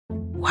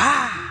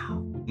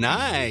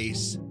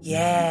Nice.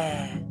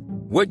 Yeah.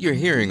 What you're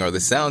hearing are the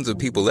sounds of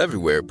people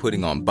everywhere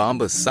putting on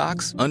Bombas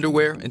socks,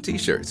 underwear, and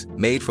T-shirts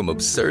made from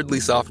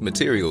absurdly soft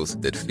materials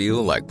that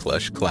feel like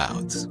plush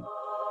clouds.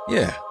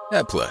 Yeah,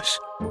 that plush.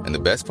 And the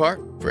best part?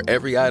 For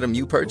every item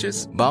you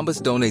purchase,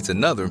 Bombas donates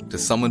another to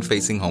someone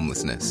facing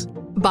homelessness.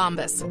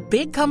 Bombas.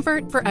 Big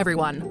comfort for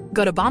everyone.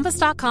 Go to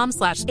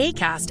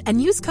bombas.com/ACAST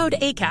and use code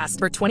ACAST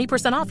for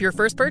 20% off your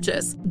first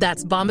purchase.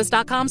 That's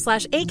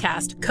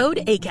bombas.com/ACAST.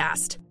 Code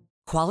ACAST.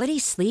 Quality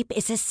sleep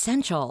is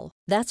essential.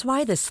 That's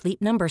why the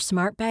Sleep Number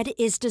Smart Bed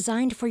is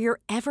designed for your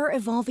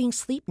ever-evolving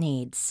sleep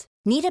needs.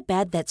 Need a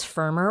bed that's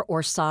firmer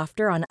or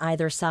softer on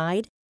either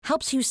side?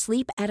 Helps you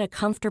sleep at a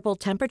comfortable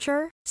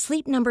temperature?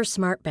 Sleep Number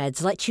Smart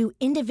Beds let you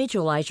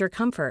individualize your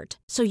comfort,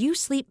 so you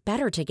sleep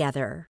better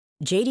together.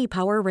 J.D.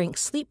 Power ranks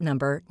Sleep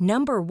Number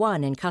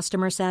 #1 in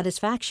customer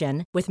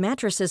satisfaction with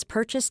mattresses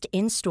purchased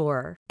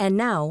in-store. And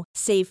now,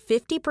 save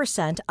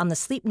 50% on the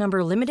Sleep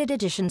Number Limited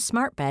Edition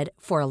Smart Bed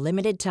for a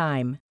limited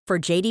time. For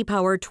J.D.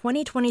 Power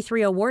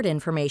 2023 award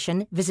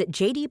information, visit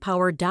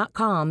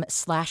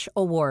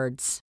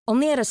jdpower.com/awards.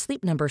 Only at a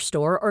Sleep Number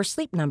store or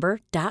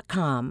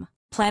sleepnumber.com.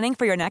 Planning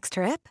for your next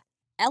trip?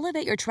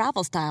 Elevate your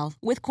travel style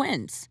with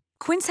Quince.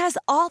 Quince has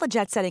all the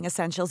jet-setting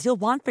essentials you'll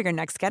want for your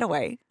next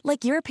getaway,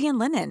 like European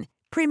linen,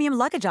 premium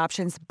luggage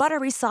options,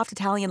 buttery soft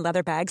Italian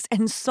leather bags,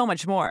 and so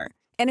much more.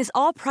 And is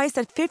all priced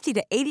at 50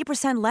 to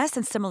 80% less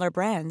than similar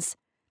brands.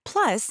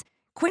 Plus,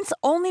 Quince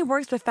only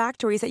works with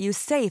factories that use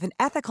safe and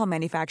ethical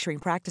manufacturing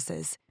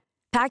practices.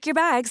 Pack your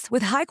bags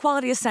with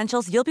high-quality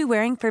essentials you'll be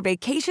wearing for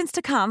vacations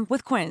to come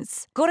with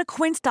Quince. Go to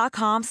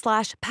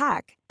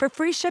quince.com/pack for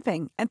free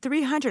shipping and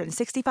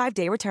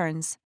 365-day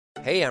returns.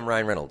 Hey, I'm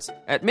Ryan Reynolds.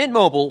 At Mint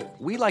Mobile,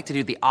 we like to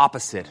do the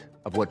opposite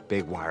of what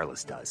Big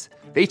Wireless does.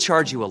 They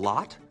charge you a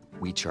lot.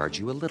 We charge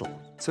you a little.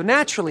 So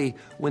naturally,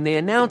 when they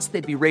announced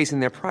they'd be raising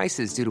their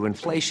prices due to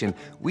inflation,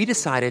 we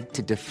decided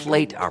to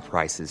deflate our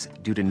prices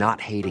due to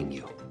not hating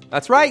you.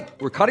 That's right.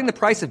 We're cutting the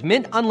price of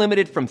Mint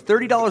Unlimited from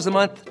 $30 a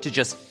month to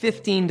just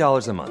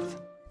 $15 a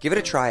month. Give it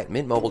a try at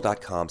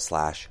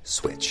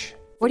mintmobile.com/switch.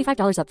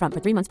 $45 up front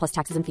for 3 months plus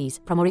taxes and fees.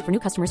 Promo rate for new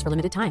customers for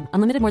limited time.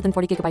 Unlimited more than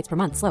 40 gigabytes per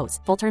month.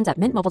 Slows full terms at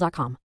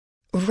mintmobile.com.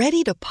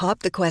 Ready to pop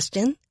the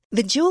question?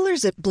 The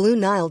jewelers at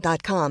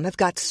BlueNile.com have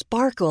got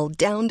sparkle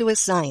down to a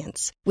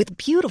science with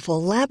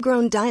beautiful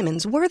lab-grown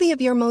diamonds worthy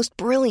of your most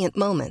brilliant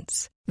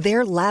moments.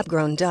 Their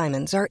lab-grown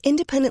diamonds are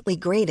independently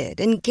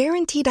graded and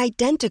guaranteed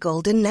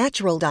identical to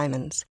natural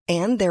diamonds,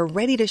 and they're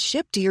ready to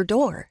ship to your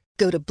door.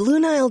 Go to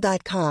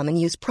BlueNile.com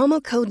and use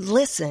promo code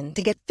LISTEN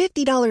to get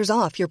 $50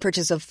 off your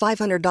purchase of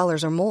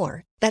 $500 or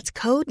more. That's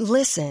code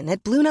LISTEN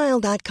at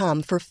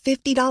BlueNile.com for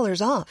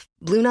 $50 off.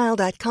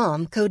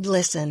 BlueNile.com, code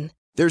LISTEN.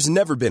 There's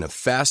never been a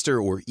faster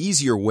or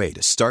easier way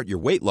to start your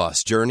weight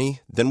loss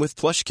journey than with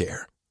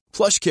PlushCare.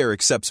 PlushCare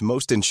accepts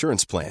most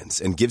insurance plans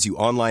and gives you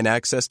online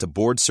access to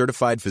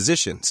board-certified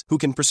physicians who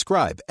can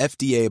prescribe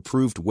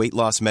FDA-approved weight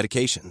loss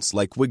medications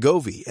like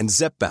Wegovy and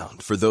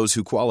Zepbound for those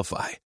who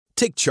qualify.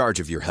 Take charge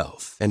of your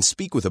health and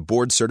speak with a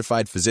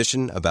board-certified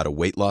physician about a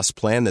weight loss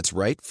plan that's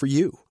right for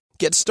you.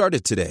 Get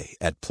started today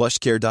at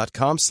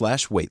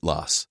plushcare.com/weight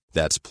loss.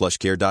 That's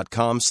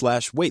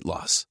plushcare.com/weight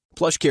loss.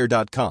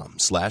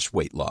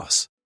 plushcare.com/weight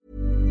loss.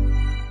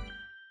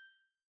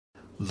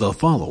 The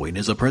following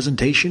is a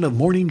presentation of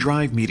Morning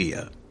Drive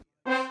Media.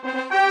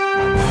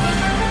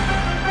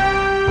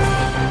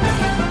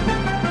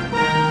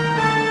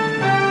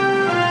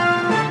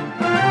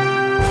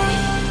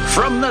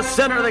 From the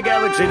center of the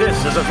galaxy,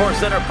 this is a Force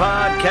Center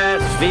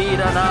podcast feed,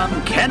 and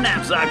I'm Ken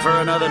Knapsack for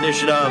another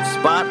edition of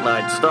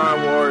Spotlight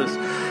Star Wars.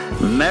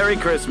 Merry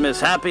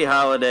Christmas, happy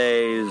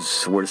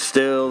holidays. We're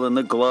still in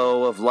the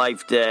glow of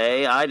Life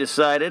Day. I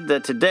decided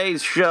that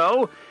today's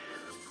show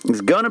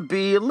is going to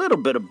be a little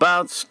bit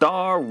about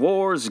Star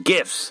Wars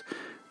gifts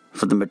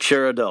for the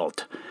mature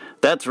adult.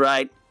 That's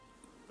right.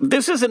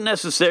 This isn't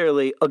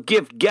necessarily a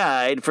gift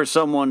guide for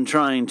someone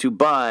trying to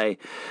buy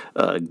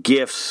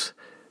gifts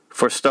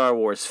for Star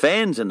Wars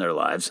fans in their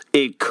lives.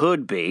 It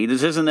could be.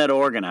 This isn't that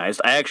organized.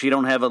 I actually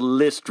don't have a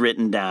list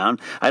written down.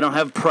 I don't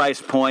have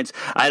price points.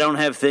 I don't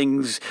have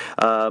things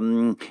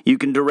you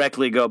can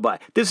directly go buy.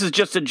 This is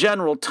just a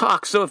general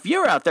talk. So if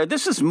you're out there,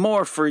 this is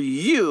more for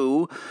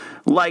you,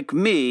 like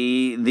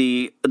me,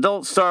 the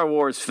adult Star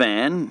Wars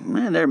fan.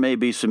 And there may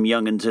be some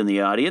youngins in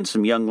the audience,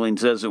 some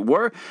younglings as it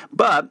were,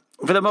 but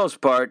for the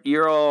most part,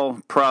 you're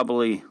all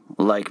probably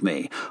like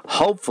me.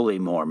 Hopefully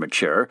more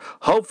mature,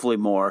 hopefully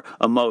more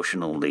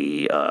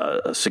emotionally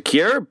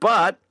secure,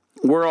 but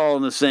we're all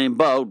in the same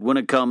boat when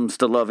it comes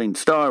to loving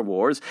Star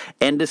Wars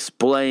and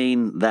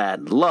displaying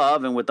that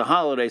love. And with the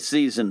holiday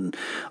season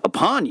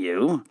upon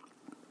you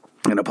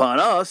and upon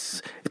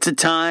us, it's a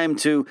time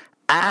to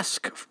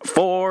ask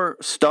for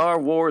Star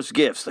Wars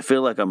gifts. I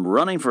feel like I'm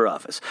running for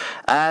office.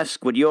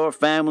 Ask what your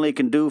family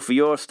can do for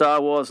your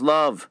Star Wars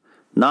love.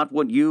 Not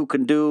what you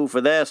can do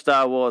for their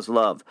Star Wars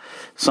love.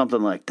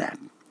 Something like that.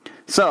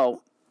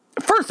 So,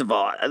 first of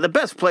all, the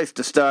best place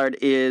to start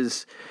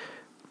is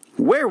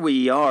where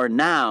we are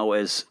now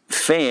as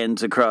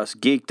fans across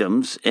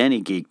geekdoms,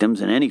 any geekdoms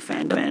and any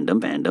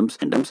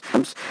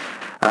fandoms,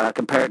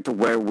 compared to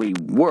where we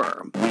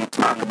were. We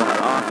talk about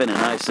it often, and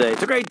I say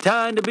it's a great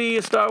time to be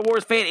a Star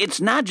Wars fan. It's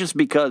not just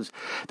because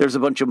there's a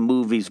bunch of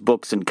movies,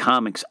 books, and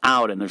comics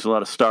out, and there's a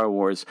lot of Star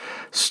Wars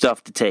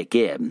stuff to take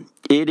in.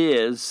 It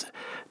is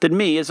that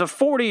me, as a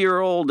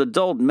 40-year-old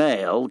adult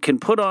male,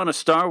 can put on a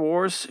Star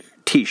Wars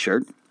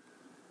t-shirt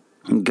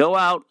and go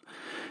out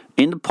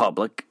into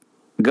public,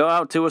 go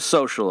out to a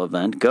social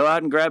event, go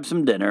out and grab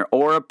some dinner,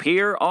 or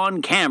appear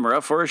on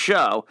camera for a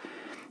show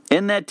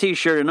in that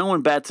t-shirt, and no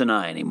one bats an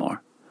eye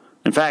anymore.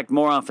 In fact,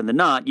 more often than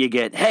not, you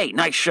get, hey,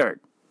 nice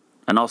shirt.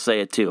 And I'll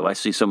say it too. I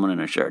see someone in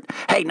a shirt.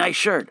 Hey, nice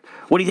shirt.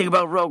 What do you think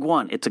about Rogue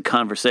One? It's a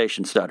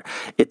conversation starter.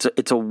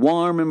 It's a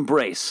warm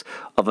embrace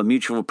of a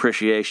mutual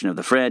appreciation of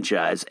the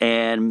franchise.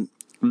 And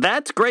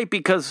that's great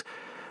because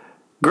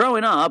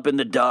growing up in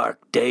the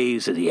dark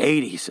days of the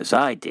 80s, as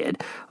I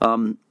did,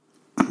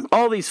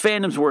 all these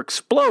fandoms were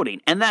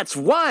exploding. And that's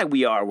why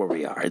we are where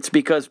we are. It's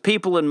because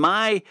people in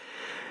my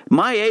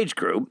age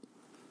group,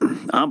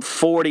 I'm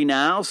 40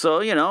 now, so,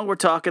 we're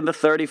talking the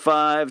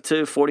 35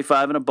 to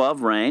 45 and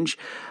above range.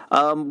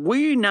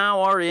 We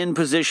now are in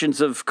positions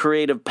of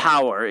creative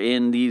power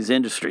in these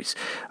industries,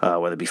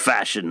 whether it be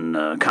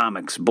fashion,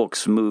 comics,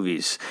 books,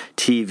 movies,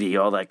 TV,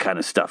 all that kind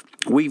of stuff.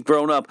 We've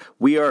grown up.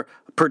 We are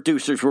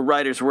producers, we're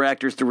writers, we're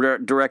actors,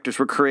 directors,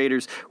 we're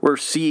creators, we're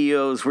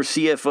CEOs, we're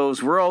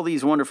CFOs, we're all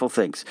these wonderful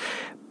things.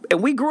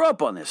 And we grew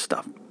up on this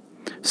stuff.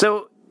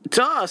 So,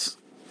 to us,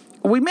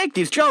 we make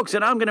these jokes,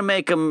 and I'm going to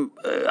make them,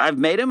 I've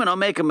made them, and I'll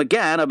make them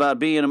again about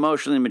being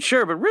emotionally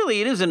mature, but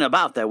really it isn't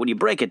about that when you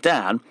break it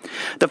down.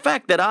 The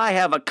fact that I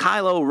have a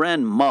Kylo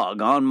Ren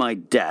mug on my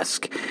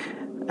desk,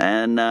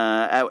 and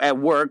at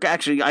work,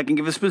 actually, I can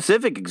give a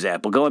specific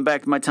example. Going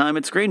back to my time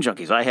at Screen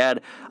Junkies, I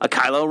had a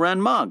Kylo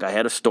Ren mug. I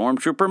had a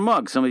Stormtrooper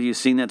mug. Some of you have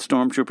seen that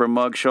Stormtrooper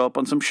mug show up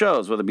on some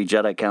shows, whether it be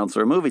Jedi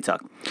Council or Movie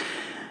Talk.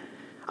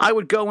 I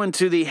would go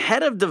into the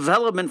head of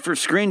development for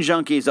Screen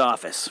Junkies'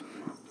 office.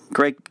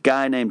 Great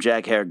guy named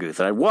Jack Hairguth.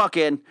 And I'd walk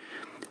in,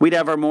 we'd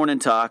have our morning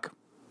talk.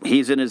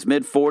 He's in his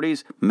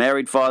mid-40s,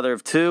 married father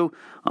of 2.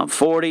 I'm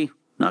 40,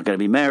 not going to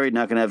be married,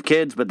 not going to have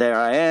kids, but there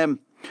I am.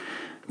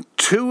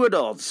 2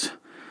 adults.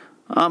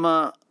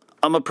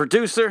 I'm a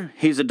producer.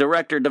 He's a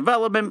director of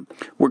development.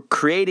 We're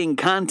creating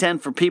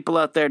content for people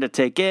out there to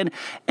take in.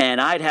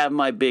 And I'd have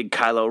my big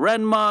Kylo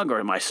Ren mug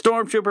or my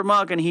Stormtrooper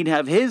mug, and he'd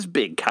have his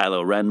big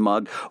Kylo Ren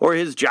mug or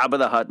his Jabba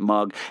the Hutt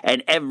mug.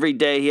 And every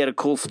day he had a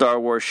cool Star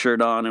Wars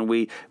shirt on, and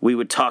we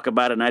would talk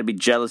about it, and I'd be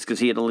jealous because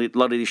he had a lot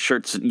of these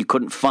shirts that you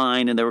couldn't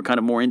find, and they were kind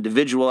of more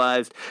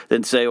individualized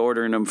than, say,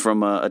 ordering them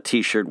from a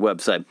t-shirt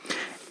website.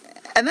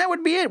 And that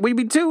would be it. We'd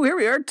be here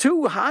we are,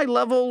 2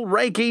 high-level,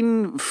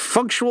 ranking,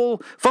 functional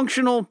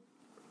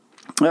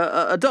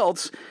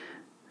adults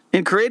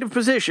in creative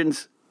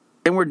positions,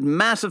 and we're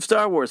massive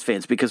Star Wars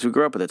fans because we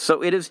grew up with it.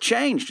 So it has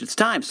changed. It's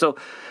time. So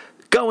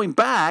going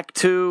back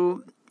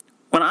to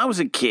when I was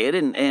a kid,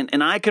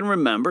 and I can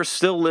remember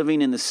still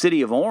living in the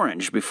city of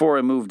Orange before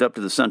I moved up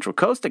to the Central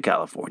Coast of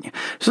California.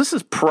 So this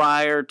is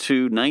prior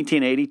to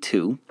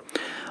 1982.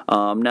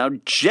 Now,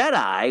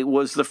 Jedi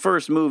was the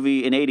first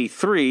movie in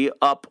 83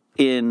 up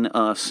in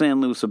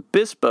San Luis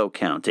Obispo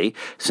County,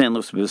 San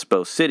Luis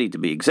Obispo City to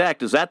be exact,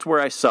 because that's where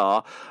I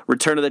saw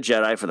Return of the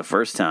Jedi for the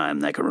first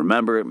time. I can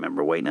remember it,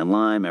 remember waiting in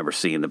line, remember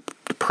seeing the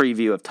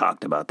preview. I've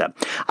talked about that.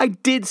 I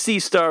did see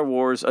Star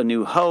Wars A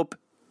New Hope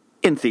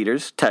in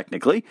theaters,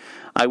 technically.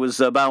 I was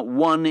about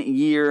 1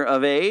 year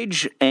of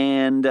age,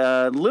 and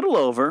a little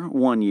over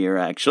 1 year,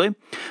 actually,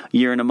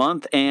 year and a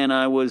month, and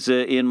I was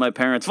in my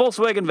parents'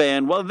 Volkswagen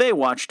van while they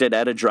watched it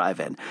at a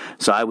drive-in.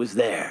 So I was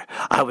there.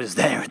 I was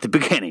there at the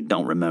beginning.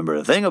 Don't remember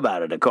a thing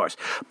about it, of course.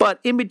 But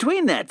in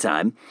between that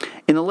time,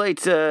 in the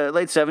late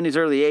 70s,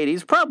 early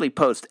 80s, probably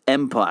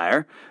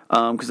post-Empire,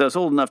 because I was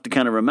old enough to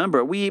kind of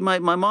remember, my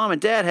mom and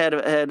dad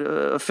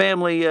had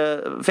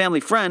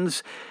family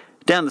friends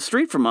down the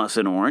street from us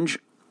in Orange,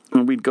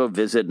 and we'd go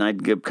visit, and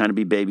I'd kind of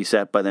be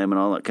babysat by them and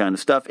all that kind of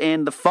stuff.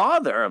 And the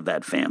father of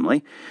that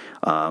family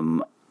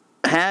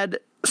had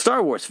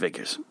Star Wars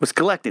figures, was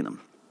collecting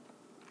them.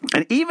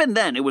 And even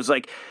then, it was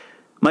like,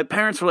 my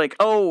parents were like,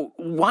 oh,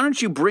 why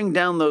don't you bring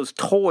down those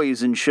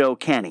toys and show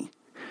Kenny?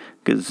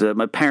 Because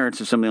my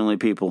parents are some of the only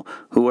people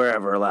who were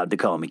ever allowed to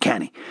call me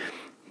Kenny.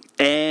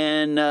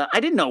 And I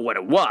didn't know what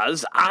it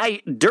was.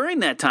 During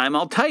that time,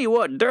 I'll tell you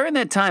what, during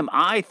that time,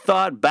 I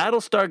thought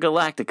Battlestar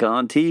Galactica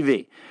on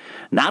TV.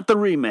 Not the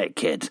remake,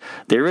 kids.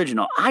 The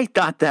original. I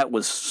thought that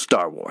was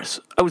Star Wars.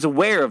 I was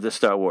aware of the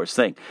Star Wars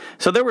thing.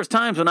 So there was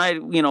times when I,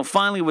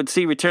 finally would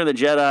see Return of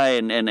the Jedi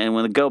and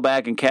when I go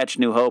back and catch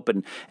New Hope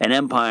and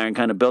Empire and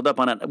kind of build up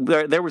on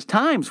it. There was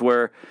times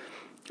where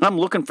I'm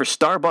looking for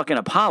Starbuck and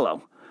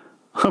Apollo.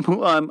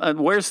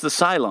 Where's the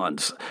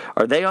Cylons?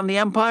 Are they on the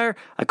Empire?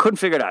 I couldn't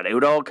figure it out. It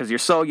would all, because you're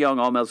so young,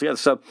 all melts together.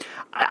 So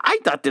I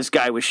thought this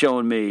guy was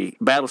showing me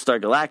Battlestar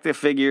Galactica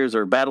figures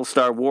or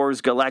Battlestar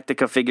Wars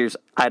Galactica figures.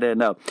 I didn't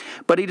know.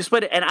 But he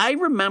displayed it. And I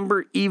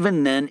remember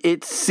even then,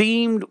 it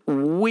seemed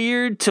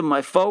weird to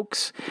my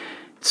folks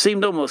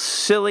seemed almost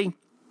silly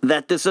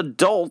that this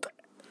adult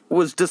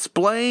was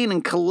displaying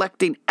and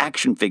collecting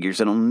action figures,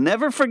 and I'll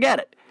never forget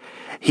it.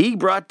 He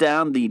brought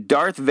down the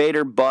Darth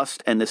Vader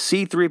bust and the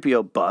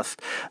C-3PO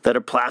bust that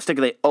are plastic.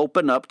 They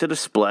open up to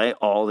display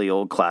all the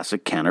old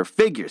classic Kenner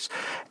figures.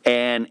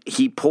 And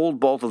he pulled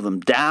both of them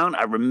down.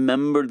 I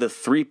remember the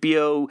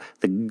 3PO,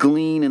 the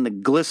gleam and the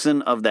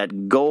glisten of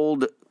that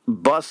gold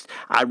bust.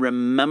 I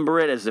remember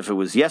it as if it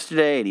was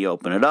yesterday, and he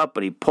opened it up,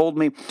 but he pulled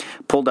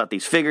out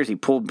these figures. He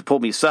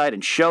pulled me aside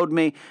and showed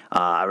me.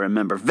 I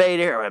remember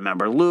Vader. I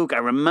remember Luke. I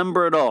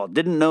remember it all.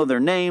 Didn't know their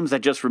names. I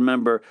just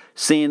remember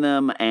seeing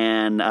them,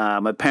 and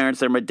my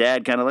parents and my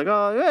dad kind of like,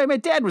 oh, hey, my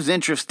dad was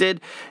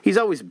interested. He's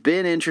always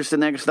been interested in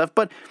that kind of stuff,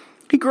 but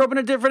he grew up in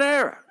a different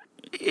era.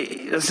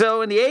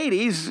 So in the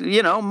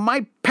 80s,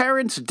 my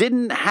parents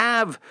didn't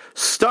have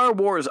Star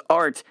Wars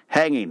art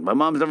hanging. My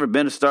mom's never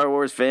been a Star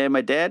Wars fan.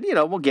 My dad,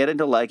 we'll get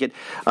into like it,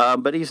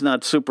 but he's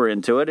not super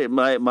into it.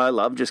 My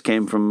love just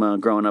came from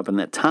growing up in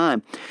that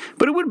time.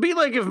 But it would be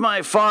like if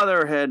my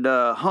father had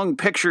hung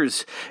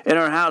pictures in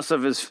our house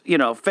of his,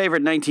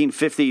 favorite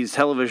 1950s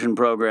television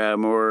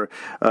program or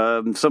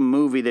some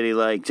movie that he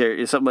liked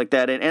or something like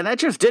that, and that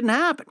just didn't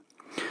happen.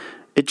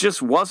 It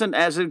just wasn't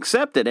as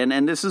accepted,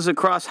 and this is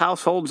across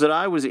households that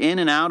I was in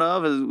and out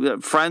of,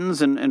 as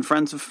friends and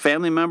friends of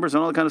family members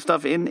and all that kind of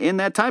stuff in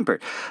that time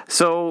period.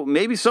 So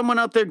maybe someone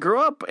out there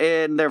grew up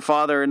and their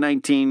father in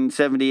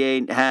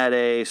 1978 had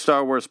a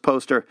Star Wars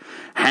poster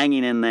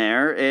hanging in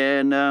there,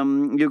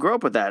 and you grew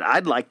up with that.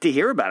 I'd like to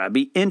hear about it. I'd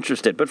be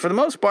interested. But for the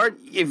most part,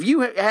 if you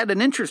had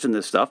an interest in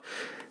this stuff,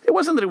 it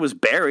wasn't that it was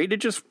buried.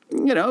 It just,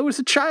 it was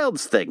a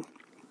child's thing.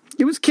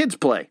 It was kids'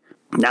 play.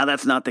 Now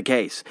that's not the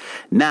case.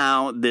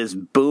 Now this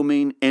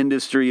booming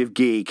industry of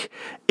geek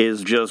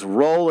is just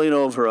rolling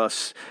over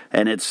us,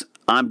 and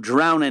I'm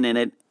drowning in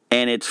it,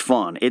 and it's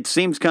fun. It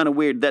seems kind of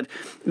weird that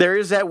there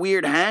is that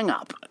weird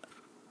hang-up.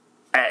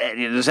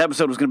 This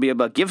episode was going to be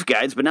about gift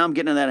guides, but now I'm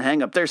getting in that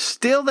hang-up. There's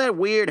still that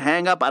weird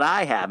hang-up, but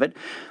I have it.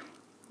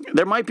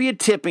 There might be a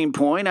tipping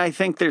point. I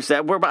think there's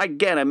that. Where,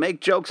 again, I make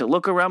jokes. I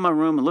look around my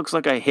room. It looks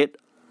like I hit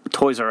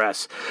Toys R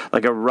Us,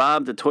 like I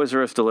robbed the Toys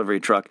R Us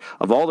delivery truck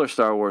of all their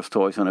Star Wars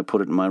toys and I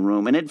put it in my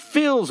room, and it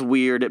feels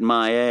weird at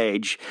my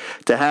age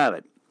to have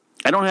it.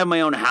 I don't have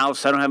my own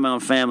house, I don't have my own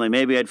family.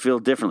 Maybe I'd feel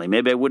differently.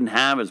 Maybe I wouldn't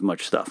have as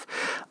much stuff.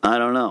 I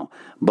don't know.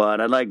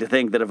 But I'd like to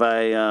think that if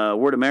I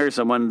were to marry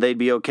someone, they'd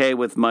be okay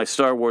with my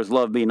Star Wars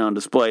love being on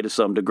display to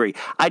some degree.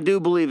 I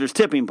do believe there's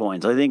tipping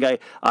points. I think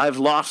I've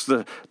lost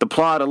the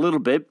plot a little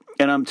bit,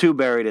 and I'm too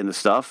buried in the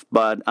stuff,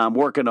 but I'm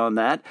working on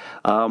that.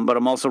 But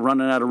I'm also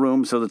running out of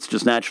room, so that's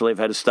just naturally I've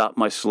had to stop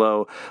my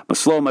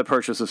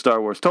purchase of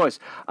Star Wars toys.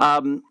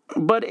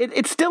 But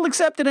it's still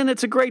accepted, and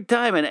it's a great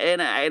time.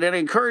 And I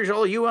encourage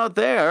all you out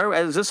there,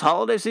 as this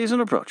holiday season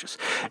approaches,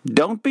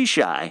 don't be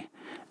shy.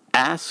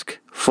 Ask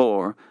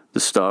for the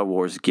Star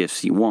Wars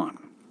gifts you want.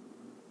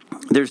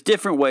 There's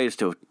different ways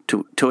to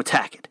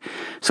attack it.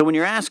 So when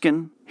you're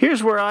asking,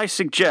 here's where I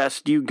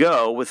suggest you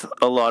go with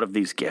a lot of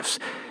these gifts.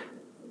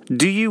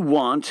 Do you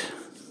want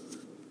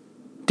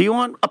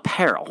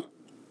apparel?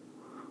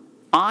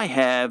 I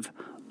have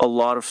a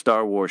lot of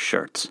Star Wars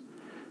shirts.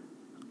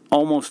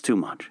 Almost too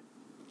much.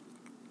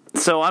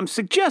 So I'm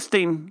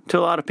suggesting to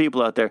a lot of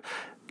people out there,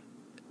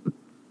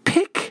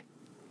 pick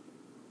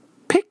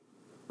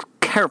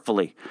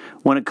carefully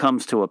when it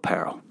comes to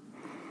apparel.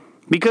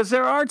 Because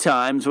there are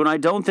times when I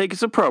don't think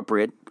it's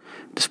appropriate,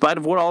 despite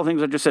of what all the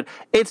things I just said,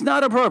 it's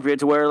not appropriate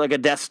to wear like a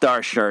Death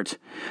Star shirt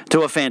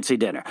to a fancy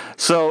dinner.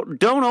 So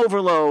don't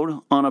overload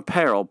on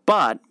apparel,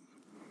 but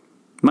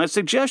my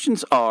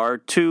suggestions are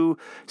to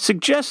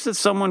suggest that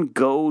someone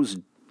goes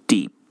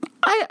deep.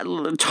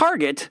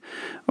 Target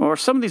or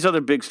some of these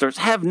other big stores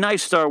have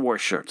nice Star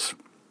Wars shirts.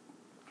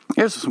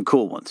 Here's some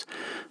cool ones.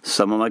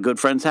 Some of my good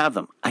friends have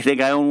them. I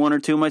think I own one or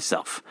two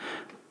myself.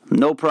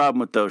 No problem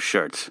with those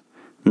shirts.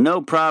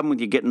 No problem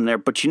with you getting there.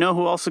 But you know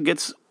who also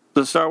gets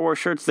the Star Wars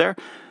shirts there?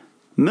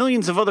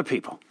 Millions of other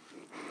people.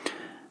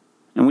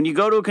 And when you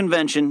go to a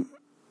convention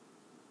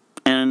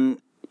and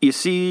you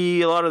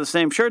see a lot of the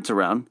same shirts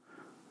around,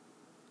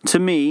 to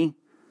me,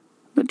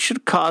 that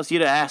should cause you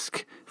to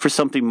ask for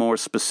something more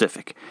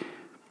specific.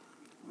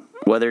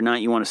 Whether or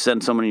not you want to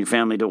send someone in your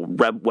family to a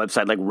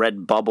website like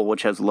Redbubble,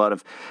 which has a lot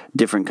of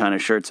different kind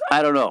of shirts,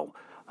 I don't know.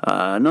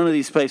 None of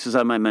these places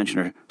I might mention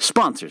are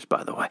sponsors,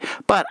 by the way.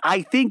 But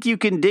I think you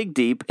can dig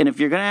deep, and if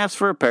you're going to ask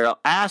for apparel,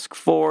 ask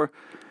for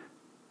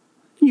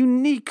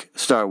unique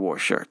Star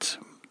Wars shirts.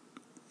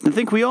 I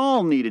think we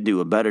all need to do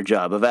a better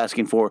job of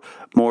asking for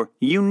more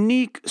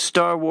unique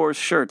Star Wars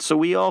shirts so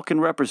we all can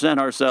represent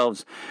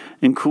ourselves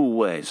in cool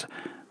ways.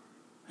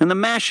 And the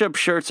mashup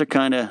shirts are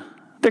kind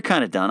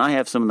of done. I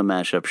have some of the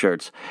mashup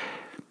shirts.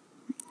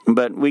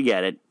 But we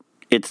get it.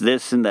 It's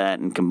this and that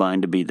and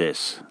combined to be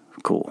this.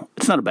 Cool.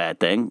 It's not a bad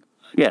thing.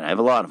 Again, I have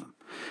a lot of them.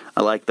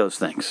 I like those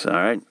things, all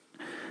right?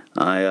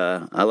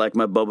 I like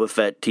my Boba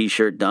Fett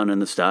t-shirt done in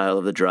the style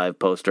of the Drive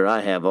poster.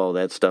 I have all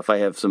that stuff. I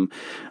have some,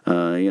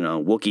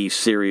 Wookiee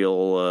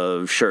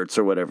cereal shirts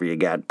or whatever you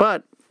got.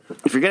 But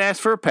If you're going to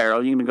ask for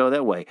apparel, you're going to go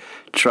that way.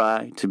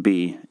 Try to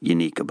be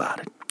unique about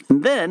it.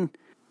 And then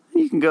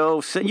you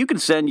can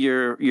send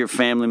your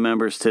family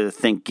members to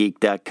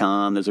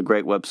thinkgeek.com. There's a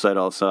great website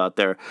also out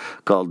there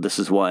called This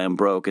Is Why I'm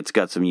Broke. It's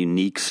got some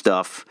unique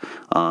stuff,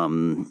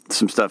 some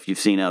stuff you've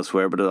seen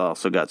elsewhere, but it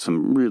also got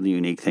some really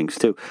unique things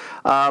too.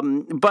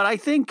 But I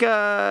think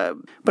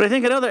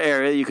another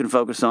area you can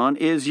focus on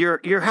is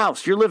your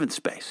house, your living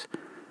space.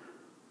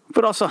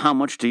 But also, how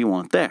much do you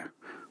want there?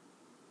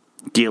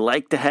 Do you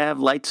like to have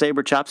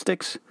lightsaber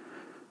chopsticks?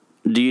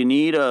 Do you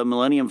need a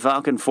Millennium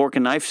Falcon fork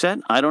and knife set?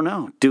 I don't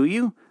know. Do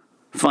you?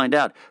 Find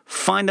out.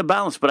 Find the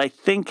balance. But I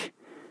think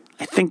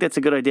that's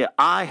a good idea.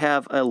 I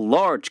have a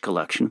large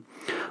collection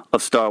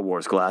of Star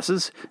Wars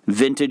glasses,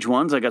 vintage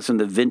ones. I got some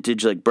of the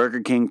vintage, like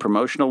Burger King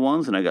promotional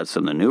ones, and I got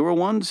some of the newer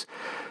ones.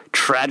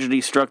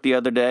 Tragedy struck the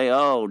other day.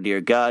 Oh,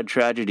 dear God,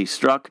 tragedy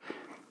struck.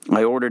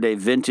 I ordered a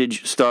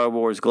vintage Star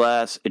Wars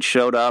glass. It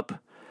showed up.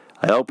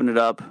 I opened it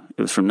up.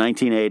 It was from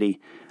 1980.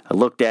 I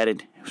looked at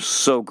it. It was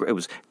so great. It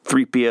was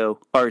 3PO,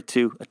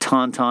 R2, a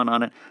Tauntaun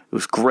on it. It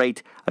was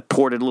great. I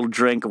poured a little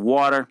drink of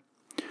water,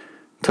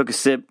 took a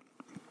sip,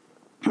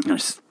 I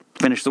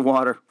finished the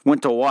water,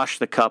 went to wash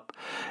the cup,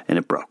 and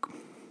it broke.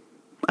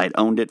 I'd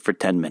owned it for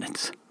 10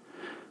 minutes.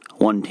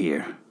 One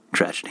tear.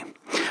 Tragedy.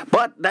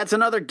 But that's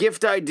another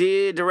gift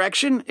idea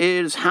direction,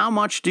 is how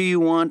much do you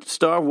want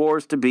Star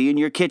Wars to be in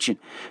your kitchen,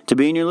 to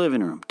be in your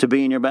living room, to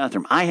be in your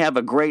bathroom? I have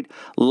a great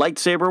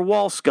lightsaber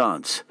wall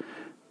sconce.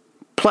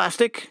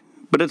 Plastic,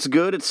 but it's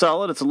good, it's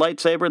solid, it's a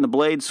lightsaber, and the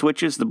blade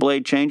switches, the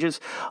blade changes.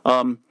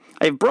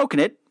 I've broken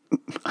it.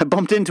 I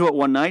bumped into it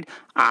one night.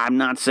 I'm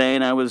not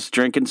saying I was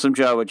drinking some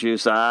Jawa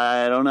juice.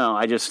 I don't know.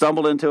 I just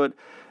stumbled into it.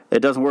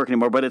 It doesn't work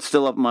anymore, but it's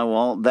still up on my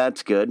wall.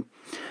 That's good.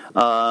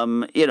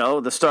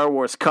 The Star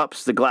Wars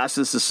cups, the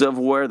glasses, the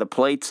silverware, the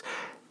plates.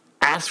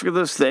 Ask for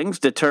those things.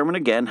 Determine,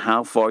 again,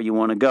 how far you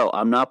want to go.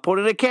 I'm not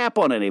putting a cap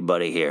on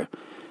anybody here.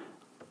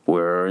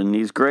 We're in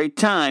these great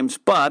times,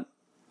 but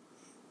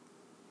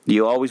do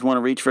you always want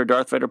to reach for a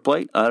Darth Vader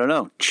plate? I don't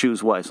know.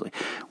 Choose wisely.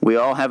 We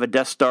all have a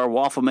Death Star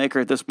waffle maker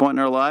at this point in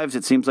our lives.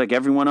 It seems like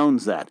everyone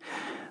owns that.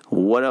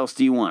 What else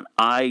do you want?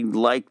 I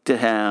like to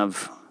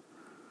have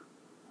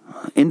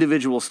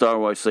individual Star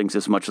Wars things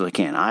as much as I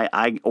can.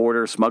 I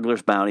order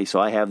Smuggler's Bounty, so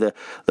I have the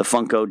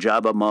Funko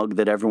Jabba mug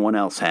that everyone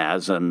else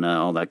has and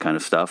all that kind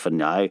of stuff.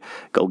 And I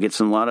go get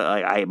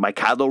my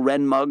Kylo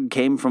Ren mug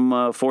came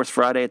from Force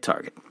Friday at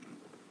Target.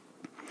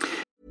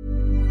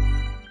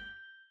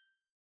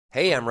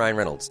 Hey, I'm Ryan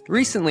Reynolds.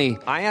 Recently,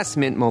 I asked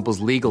Mint Mobile's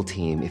legal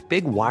team if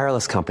big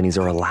wireless companies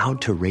are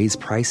allowed to raise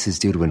prices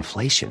due to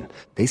inflation.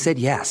 They said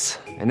yes.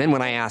 And then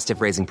when I asked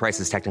if raising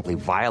prices technically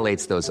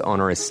violates those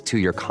onerous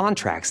 2-year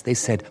contracts, they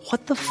said,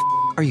 "What the f***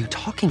 are you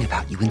talking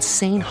about, you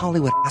insane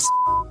Hollywood ass?"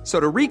 So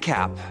to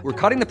recap, we're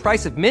cutting the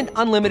price of Mint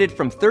Unlimited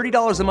from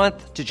 $30 a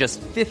month to just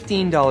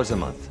 $15 a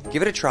month.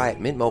 Give it a try at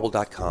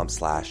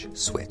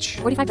mintmobile.com/switch.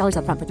 $45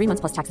 up front for 3 months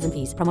plus taxes and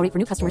fees. Promo rate for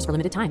new customers for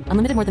limited time.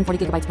 Unlimited more than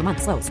 40 gigabytes per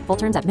month. Slows full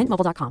terms at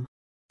mintmobile.com.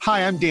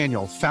 Hi, I'm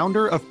Daniel,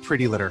 founder of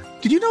Pretty Litter.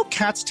 Did you know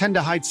cats tend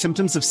to hide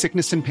symptoms of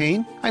sickness and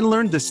pain? I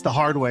learned this the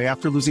hard way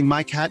after losing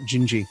my cat,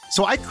 Gingy.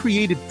 So I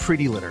created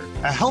Pretty Litter,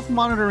 a health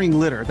monitoring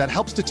litter that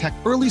helps detect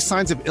early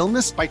signs of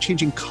illness by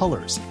changing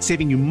colors,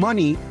 saving you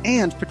money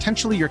and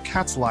potentially your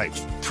cat's life.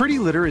 Pretty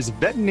Litter is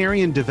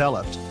veterinarian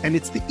developed, and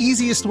it's the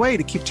easiest way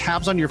to keep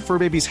tabs on your fur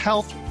baby's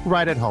health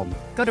right at home.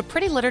 Go to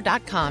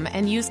prettylitter.com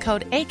and use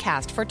code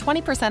ACAST for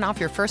 20% off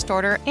your first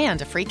order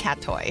and a free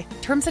cat toy.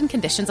 Terms and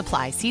conditions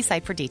apply. See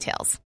site for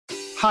details.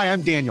 Hi,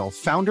 I'm Daniel,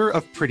 founder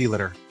of Pretty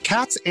Litter.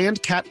 Cats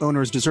and cat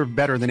owners deserve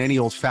better than any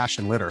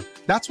old-fashioned litter.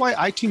 That's why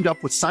I teamed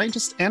up with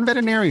scientists and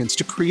veterinarians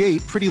to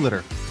create Pretty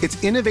Litter.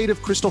 Its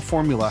innovative crystal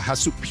formula has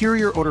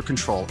superior odor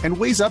control and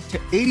weighs up to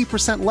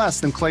 80% less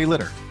than clay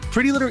litter.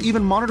 Pretty Litter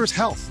even monitors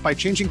health by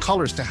changing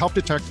colors to help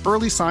detect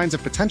early signs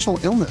of potential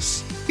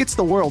illness. It's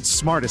the world's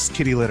smartest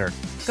kitty litter.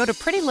 Go to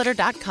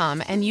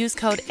prettylitter.com and use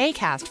code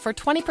ACAST for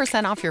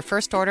 20% off your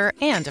first order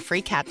and a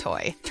free cat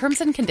toy. Terms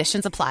and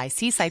conditions apply.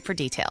 See site for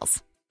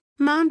details.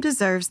 Mom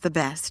deserves the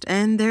best,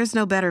 and there's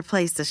no better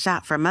place to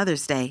shop for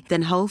Mother's Day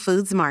than Whole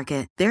Foods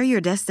Market. They're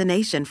your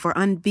destination for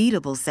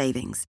unbeatable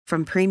savings,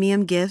 from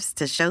premium gifts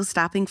to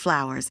show-stopping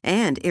flowers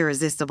and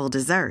irresistible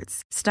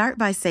desserts. Start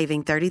by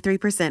saving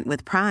 33%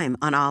 with Prime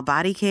on all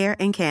body care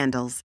and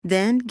candles.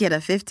 Then get a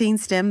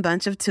 15-stem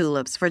bunch of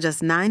tulips for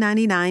just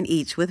 $9.99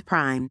 each with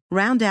Prime.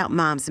 Round out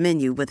Mom's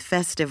menu with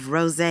festive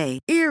rosé,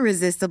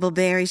 irresistible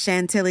berry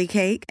chantilly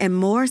cake, and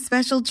more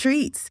special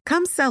treats.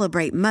 Come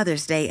celebrate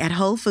Mother's Day at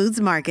Whole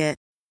Foods Market.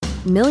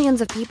 Millions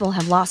of people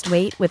have lost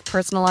weight with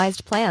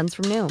personalized plans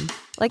from Noom.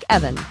 Like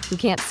Evan, who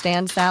can't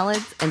stand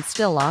salads and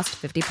still lost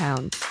 50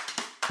 pounds.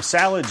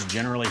 Salads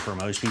generally for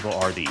most people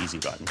are the easy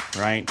button,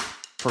 right?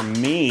 For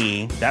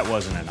me, that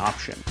wasn't an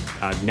option.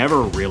 I never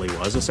really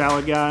was a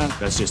salad guy.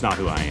 That's just not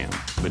who I am.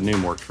 But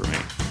Noom worked for me.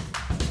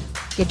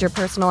 Get your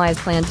personalized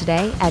plan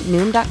today at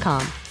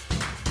Noom.com.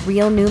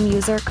 Real Noom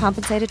user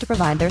compensated to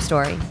provide their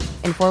story.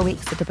 In 4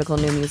 weeks, the typical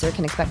Noom user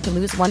can expect to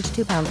lose 1 to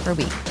 2 pounds per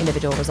week.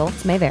 Individual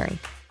results may vary.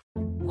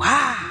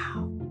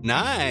 Wow.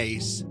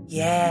 Nice.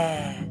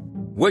 Yeah.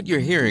 What you're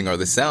hearing are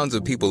the sounds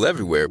of people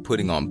everywhere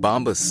putting on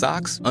Bombas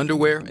socks,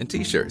 underwear, and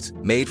T-shirts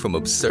made from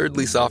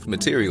absurdly soft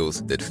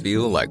materials that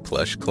feel like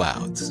plush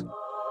clouds.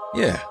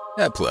 Yeah,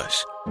 that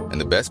plush. And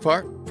the best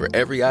part? For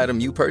every item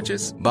you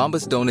purchase,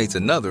 Bombas donates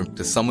another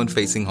to someone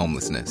facing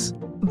homelessness.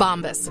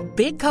 Bombas.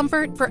 Big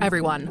comfort for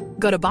everyone.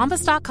 Go to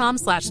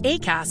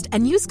bombas.com/ACAST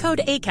and use code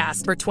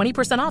ACAST for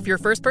 20% off your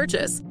first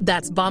purchase.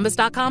 That's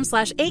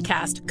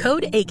bombas.com/ACAST.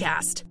 Code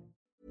ACAST.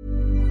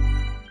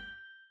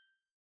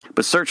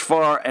 But search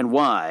far and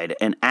wide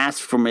and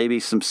ask for maybe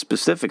some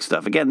specific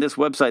stuff. Again, this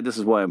website, This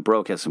Is Why I'm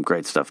Broke, has some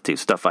great stuff too.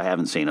 Stuff I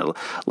haven't seen. A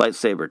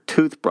lightsaber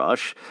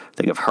toothbrush. I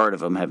think I've heard of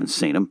them, haven't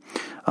seen them.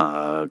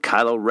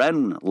 Kylo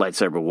Ren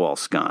lightsaber wall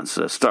sconce.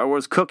 Star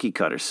Wars cookie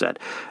cutter set.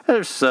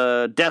 There's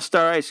Death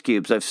Star ice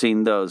cubes. I've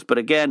seen those. But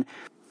again,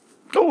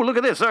 oh, look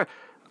at this.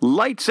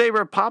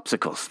 Lightsaber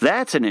popsicles.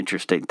 That's an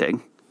interesting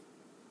thing.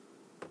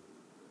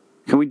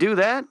 Can we do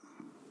that?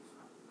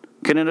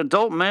 Can an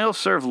adult male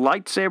serve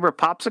lightsaber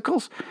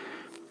popsicles?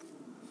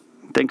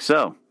 I think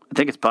so. I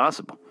think it's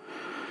possible.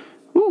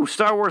 Ooh,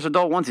 Star Wars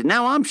adult onesie.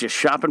 Now I'm just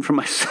shopping for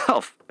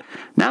myself.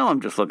 Now I'm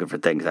just looking for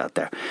things out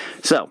there.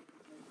 So,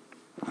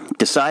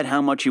 decide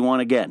how much you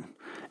want again.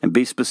 And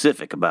be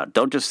specific about it.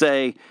 Don't just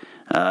say,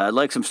 I'd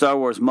like some Star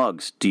Wars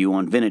mugs. Do you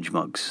want vintage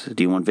mugs?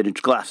 Do you want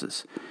vintage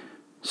glasses?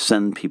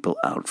 Send people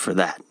out for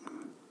that.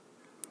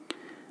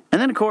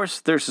 And then, of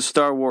course, there's the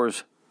Star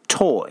Wars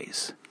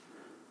toys.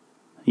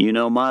 You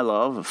know my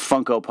love of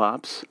Funko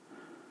Pops.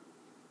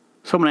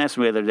 Someone asked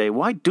me the other day,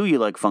 why do you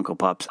like Funko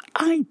Pops?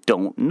 I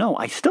don't know.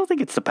 I still think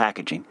it's the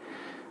packaging.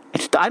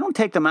 I don't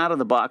take them out of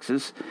the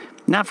boxes,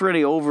 not for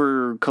any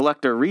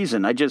over-collector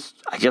reason. I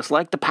just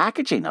like the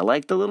packaging. I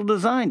like the little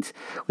designs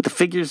with the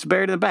figures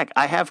buried in the back.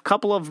 I have a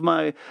couple of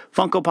my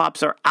Funko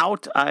Pops are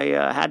out. I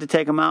had to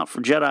take them out for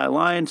Jedi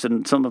Alliance,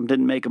 and some of them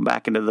didn't make them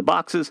back into the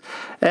boxes.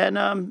 And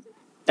I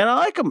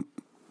like them.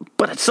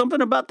 But it's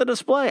something about the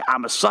display.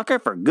 I'm a sucker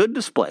for good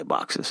display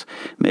boxes.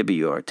 Maybe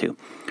you are too.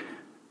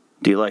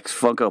 Do you like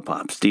Funko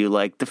Pops? Do you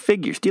like the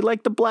figures? Do you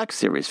like the Black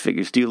Series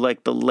figures? Do you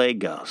like the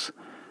Legos?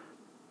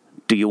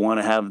 Do you want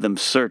to have them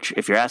search?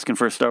 If you're asking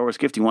for a Star Wars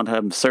gift, you want to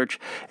have them search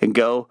and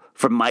go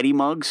for Mighty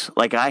Mugs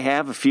like I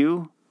have a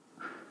few?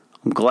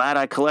 I'm glad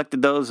I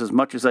collected those as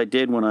much as I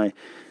did when I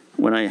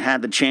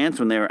had the chance,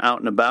 when they were out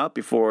and about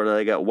before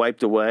they got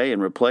wiped away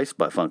and replaced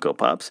by Funko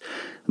Pops.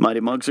 Mighty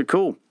Mugs are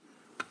cool.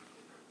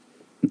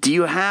 Do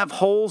you have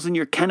holes in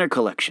your Kenner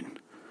collection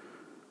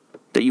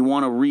that you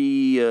want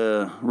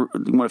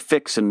to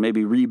fix and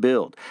maybe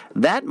rebuild?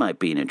 That might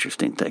be an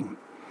interesting thing.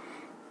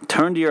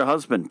 Turn to your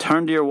husband,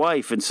 turn to your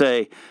wife, and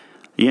say,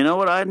 you know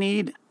what I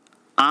need?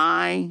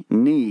 I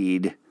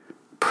need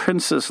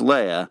Princess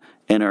Leia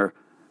in her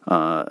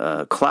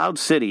Cloud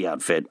City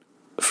outfit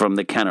from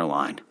the Kenner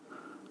line.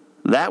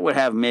 That would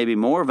have maybe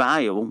more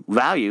value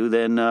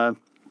than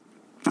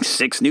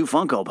 6 new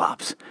Funko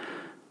Pops.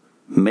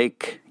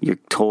 Make your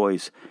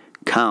toys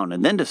count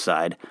and then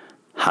decide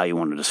how you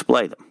want to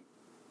display them.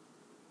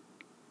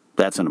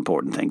 That's an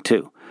important thing,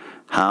 too.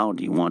 How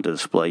do you want to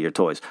display your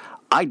toys?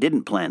 I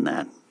didn't plan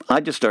that. I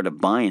just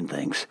started buying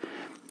things.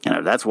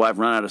 And that's why I've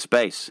run out of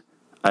space.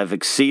 I've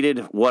exceeded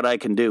what I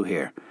can do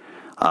here.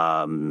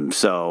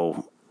 That's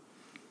on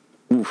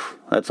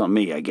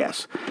me, I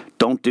guess.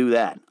 Don't do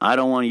that. I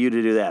don't want you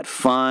to do that.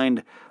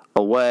 Find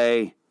a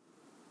way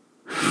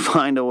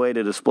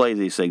to display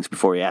these things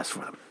before you ask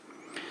for them.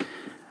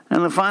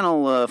 And the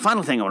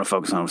final thing I want to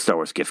focus on with Star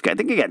Wars Gift Guide. I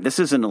think, again, this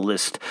isn't a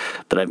list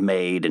that I've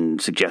made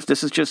and suggest.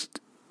 This is just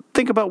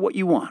think about what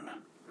you want.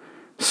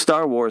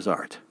 Star Wars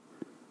art.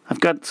 I've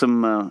got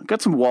some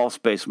wall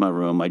space in my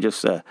room. I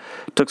just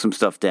took some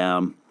stuff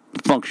down,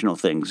 functional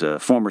things,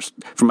 from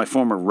my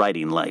former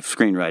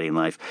screenwriting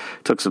life.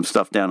 Took some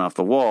stuff down off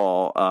the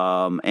wall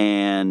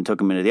and took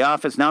them into the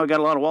office. Now I got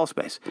a lot of wall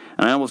space,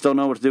 and I almost don't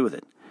know what to do with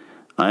it.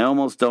 I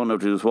almost don't know what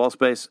to do with wall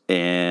space.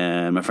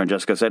 And my friend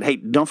Jessica said, "Hey,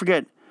 don't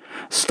forget,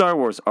 Star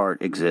Wars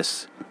art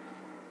exists."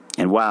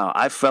 And wow,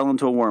 I fell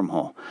into a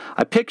wormhole.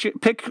 I picked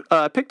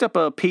up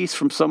a piece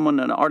from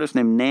an artist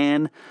named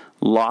Nan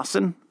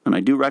Lawson, and I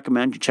do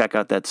recommend you check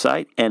out that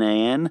site,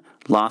 Nan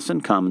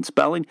Lawson, common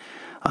spelling,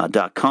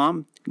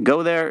 .com.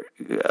 Go there.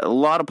 A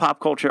lot of pop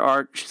culture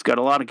art. She's got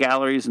a lot of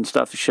galleries and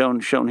stuff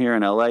shown here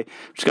in L.A.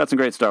 She's got some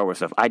great Star Wars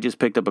stuff. I just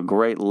picked up a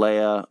great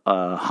Leia,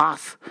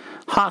 Hoth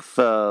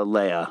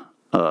Leia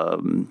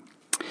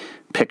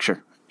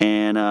picture.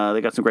 And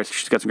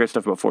she's got some great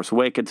stuff about Force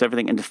Awakens,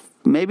 everything. And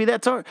maybe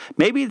that's art.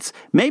 Maybe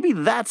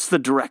that's the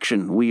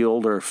direction we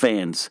older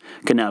fans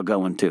can now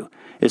go into,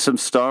 is some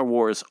Star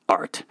Wars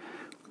art.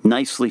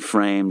 Nicely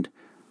framed,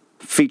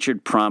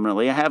 featured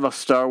prominently. I have a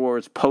Star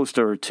Wars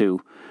poster or two,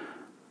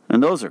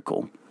 and those are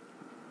cool.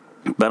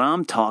 But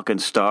I'm talking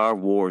Star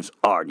Wars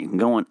art. You can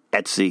go on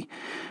Etsy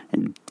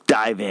and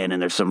dive in,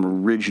 and there's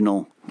some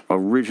original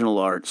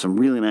art, some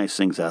really nice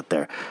things out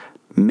there.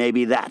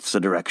 Maybe that's the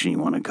direction you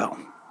want to go.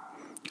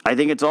 I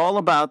think it's all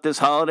about this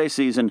holiday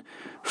season,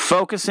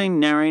 focusing,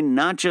 narrating,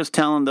 not just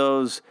telling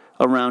those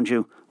around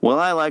you Well,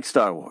 I like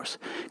Star Wars,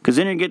 because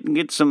then you're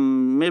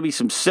getting maybe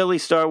some silly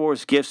Star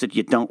Wars gifts that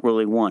you don't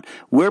really want.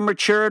 We're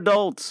mature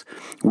adults.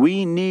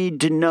 We need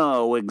to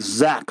know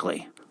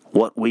exactly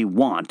what we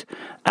want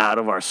out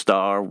of our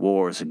Star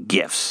Wars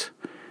gifts.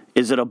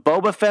 Is it a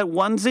Boba Fett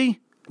onesie?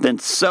 Then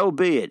so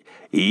be it.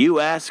 You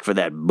ask for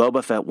that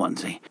Boba Fett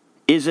onesie.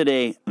 Is it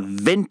a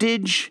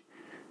vintage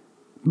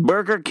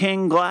Burger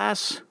King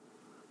glass?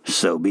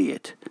 So be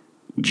it.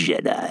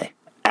 Jedi.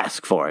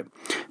 Ask for it.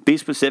 Be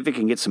specific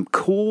and get some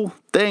cool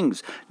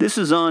things. This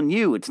is on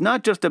you. It's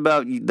not just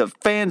about the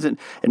fans and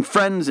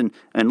friends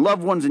and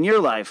loved ones in your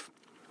life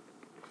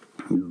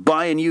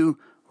buying you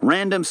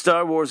random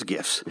Star Wars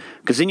gifts.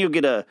 Because then you'll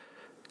get a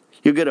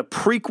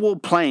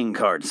prequel playing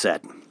card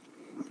set.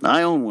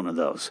 I own one of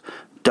those.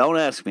 Don't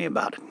ask me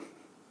about it.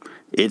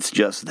 It's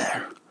just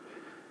there.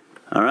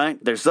 All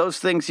right? There's those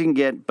things you can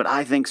get, but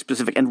I think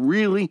specific and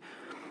really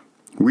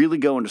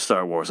go into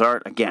Star Wars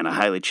art. Again, I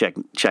highly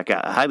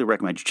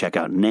recommend you check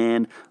out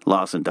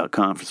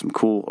nanlawson.com for some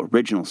cool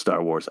original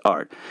Star Wars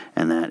art.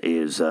 And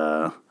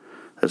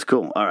that's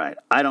cool. All right.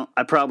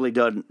 I probably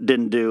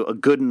didn't do a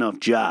good enough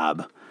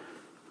job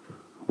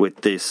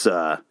with this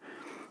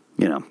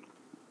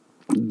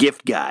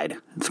gift guide.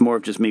 It's more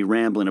of just me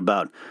rambling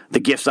about the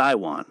gifts I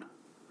want.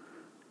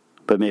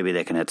 But maybe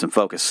they can add some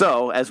focus.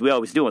 So, as we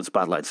always do on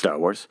Spotlight Star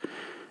Wars,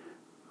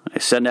 I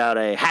send out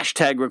a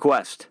hashtag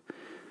request.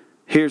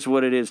 Here's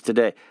what it is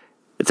today.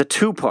 It's a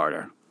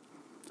two-parter.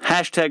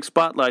 Hashtag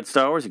Spotlight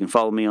Star Wars. You can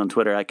follow me on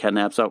Twitter at Ken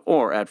Napzok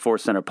or at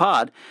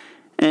ForceCenterPod.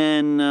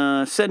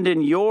 And send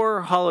in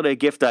your holiday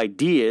gift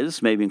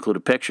ideas. Maybe include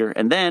a picture.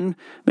 And then,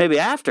 maybe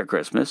after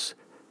Christmas,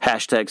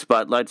 hashtag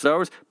Spotlight Star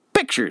Wars,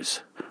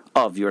 pictures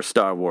of your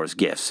Star Wars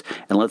gifts.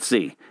 And let's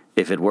see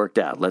if it worked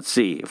out. Let's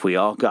see if we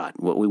all got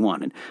what we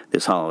wanted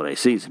this holiday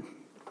season.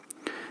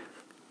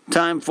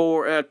 Time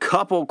for a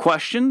couple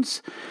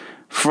questions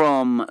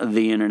from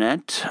the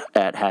internet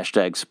at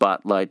hashtag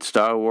Spotlight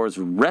Star Wars.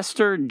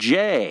 Rester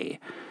J.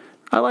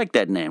 I like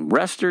that name.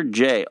 Rester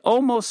J.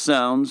 Almost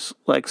sounds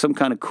like some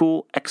kind of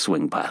cool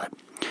X-Wing pilot.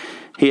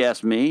 He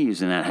asked me,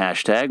 using that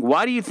hashtag,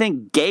 why do you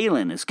think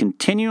Galen is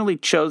continually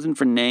chosen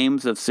for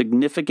names of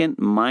significant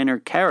minor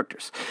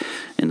characters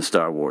in the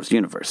Star Wars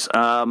universe?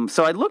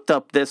 So I looked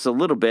up this a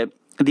little bit.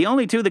 The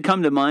only two that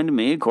come to mind to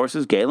me, of course,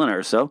 is Galen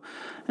Erso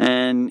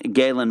and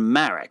Galen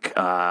Marek.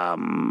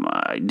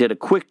 I did a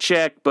quick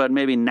check, but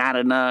maybe not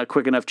a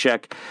quick enough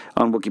check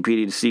on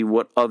Wikipedia to see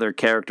what other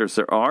characters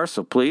there are.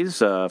 So please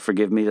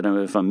forgive me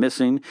if I'm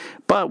missing.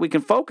 But we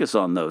can focus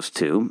on those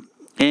two.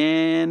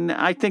 And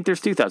I think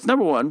there's two thoughts.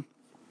 Number one,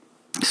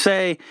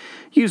 say,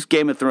 use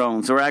Game of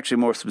Thrones, or actually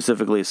more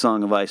specifically A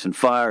Song of Ice and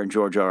Fire and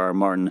George R.R.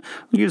 Martin.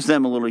 Use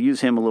him a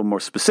little more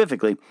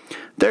specifically.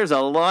 There's a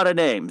lot of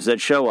names that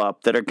show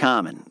up that are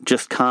common,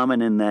 just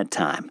common in that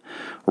time.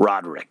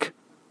 Roderick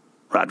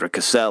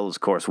Cassell is,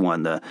 of course,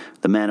 one, the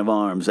man of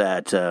arms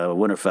at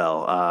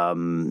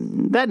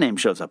Winterfell. That name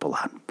shows up a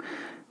lot.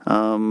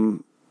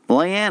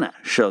 Lyanna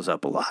shows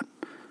up a lot.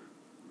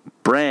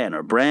 Bran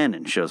or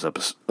Brandon shows up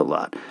a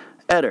lot.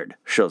 Eddard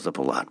shows up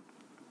a lot.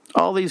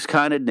 All these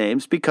kind of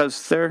names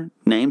because they're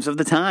names of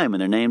the time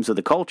and they're names of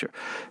the culture.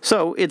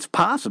 So it's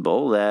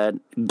possible that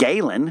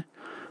Galen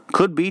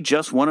could be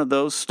just one of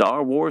those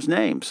Star Wars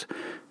names.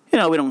 We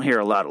don't hear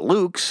a lot of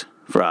Luke's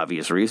for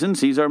obvious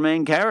reasons. He's our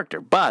main character,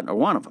 or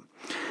one of them.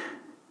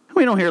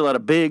 We don't hear a lot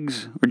of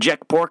Biggs or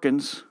Jack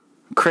Porkins,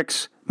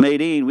 Crix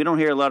Madine. We don't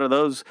hear a lot of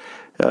those.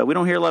 We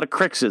don't hear a lot of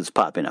Crixes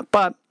popping up.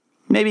 But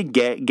maybe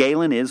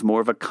Galen is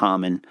more of a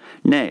common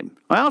name.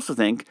 I also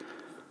think,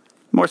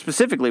 more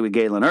specifically with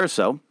Galen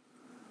Erso,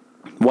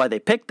 why they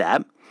picked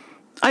that,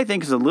 I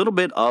think, is a little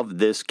bit of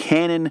this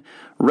canon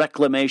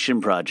reclamation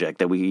project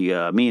that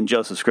me and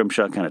Joseph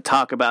Scrimshaw kind of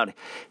talk about.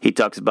 He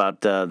talks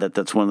about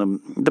that's one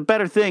of the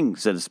better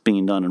things that is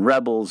being done in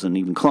Rebels and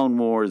even Clone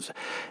Wars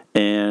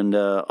and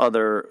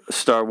other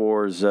Star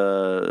Wars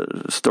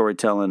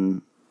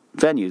storytelling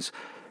venues.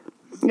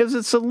 Because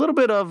it's a little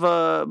bit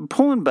of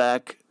pulling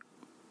back,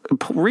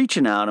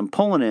 reaching out and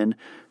pulling in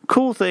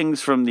cool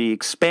things from the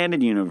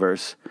expanded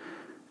universe,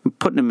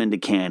 putting them into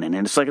canon,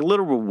 and it's like a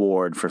little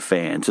reward for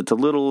fans. It's a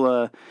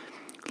little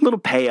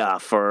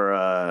payoff for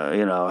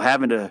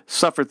having to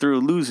suffer through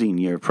losing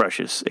your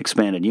precious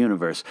expanded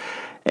universe.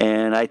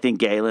 And I think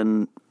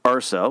Galen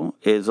Erso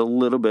is a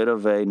little bit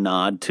of a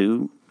nod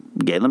to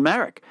Galen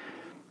Marek.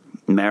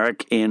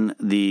 Marek in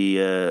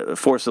the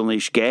Force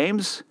Unleashed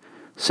games,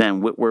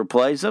 Sam Witwer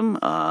plays him.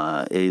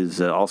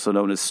 Is also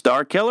known as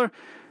Starkiller.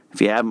 If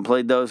you haven't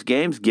played those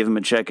games, give them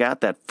a check out.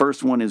 That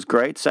first one is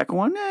great. Second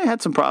one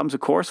had some problems, of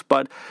course,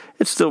 but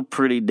it's still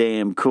pretty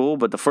damn cool.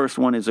 But the first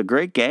one is a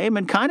great game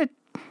and kind of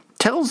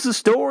tells the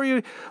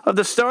story of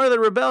the start of the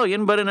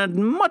rebellion, but in a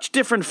much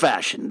different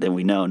fashion than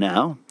we know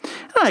now.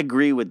 And I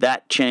agree with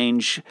that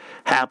change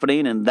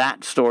happening and that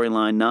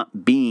storyline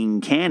not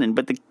being canon.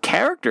 But the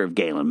character of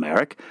Galen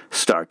Marek,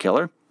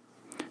 Starkiller,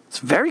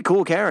 it's a very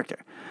cool character.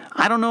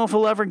 I don't know if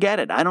we'll ever get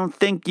it. I don't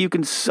think you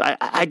can.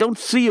 I don't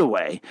see a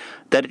way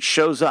that it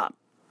shows up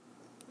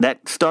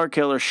that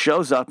Starkiller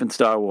shows up in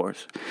Star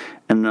Wars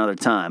in another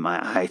time.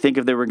 I think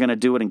if they were going to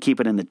do it and keep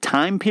it in the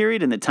time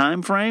period, in the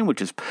time frame,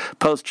 which is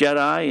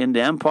post-Jedi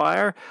into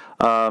Empire,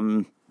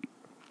 or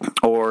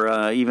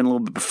even a little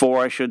bit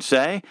before, I should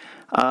say,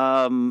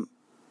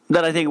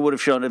 that I think it would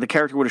have shown, the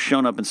character would have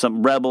shown up in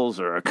some Rebels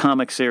or a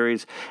comic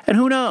series. And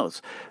who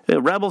knows?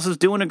 Rebels is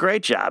doing a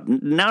great job.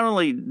 Not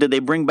only did they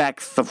bring back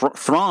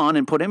Thrawn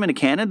and put him into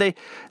canon,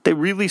 they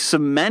really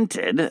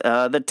cemented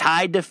the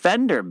TIE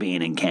Defender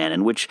being in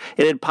canon, which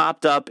it had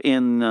popped up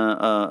in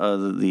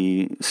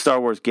the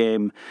Star Wars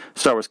game,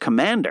 Star Wars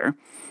Commander.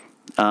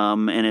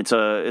 And it's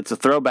a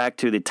throwback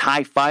to the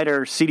TIE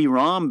Fighter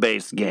CD-ROM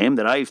based game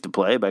that I used to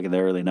play back in the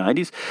early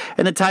 90s.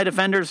 And the TIE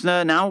Defender's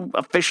now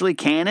officially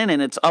canon,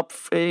 and it's up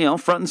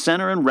front and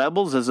center in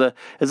Rebels as a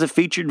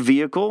featured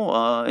vehicle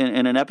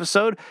in an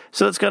episode.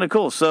 So that's kind of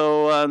cool.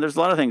 So there's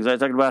a lot of things. I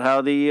talked about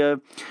how the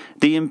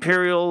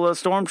Imperial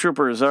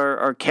stormtroopers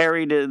are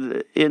carried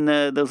in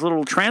those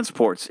little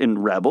transports in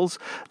Rebels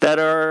that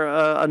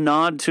are a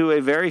nod to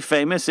a very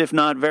famous, if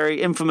not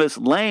very infamous,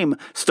 lame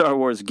Star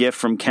Wars gift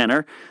from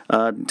Kenner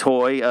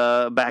toy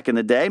back in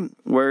the day,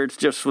 where it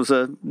just was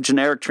a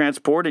generic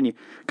transport and you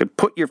could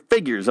put your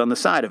figures on the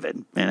side of it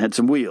and had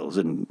some wheels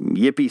and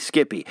yippee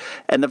skippy.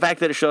 And the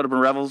fact that it showed up in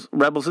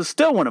Rebels is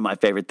still one of my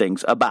favorite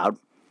things about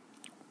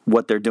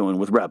what they're doing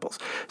with Rebels.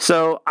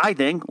 So I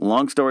think,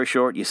 long story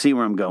short, you see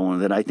where I'm going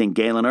with it. I think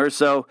Galen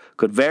Erso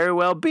could very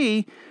well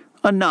be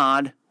a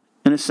nod,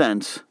 in a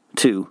sense,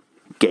 to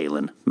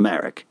Galen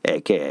Marek,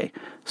 a.k.a.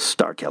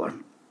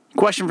 Starkiller.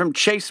 Question from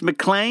Chase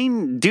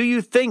McLean. Do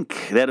you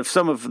think that if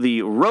some of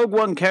the Rogue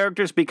One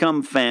characters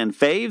become fan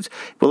faves,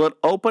 will it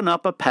open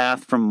up a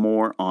path for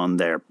more on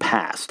their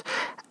past?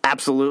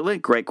 Absolutely.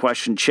 Great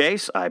question,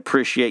 Chase. I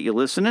appreciate you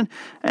listening.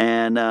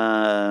 And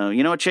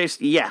you know what,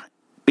 Chase? Yeah,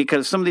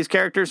 because some of these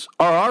characters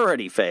are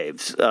already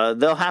faves.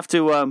 They'll have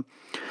to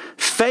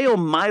fail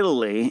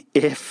mightily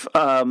if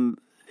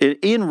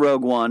in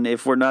Rogue One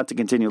if we're not to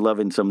continue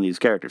loving some of these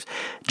characters.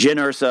 Jyn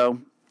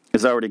Erso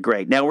is already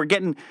great. Now, we're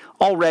getting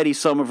already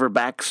some of her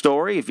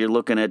backstory. If you're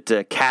looking at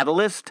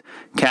Catalyst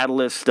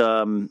definitely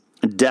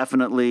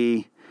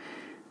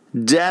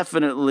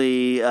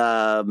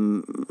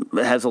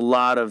has a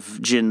lot of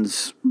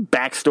Jyn's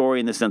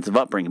backstory in the sense of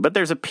upbringing. But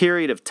there's a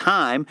period of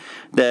time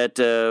that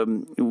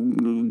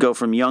go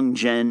from young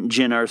Jyn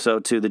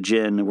Erso to the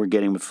Jyn we're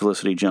getting with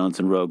Felicity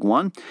Jones in Rogue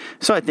One.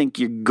 So I think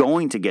you're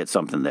going to get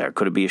something there.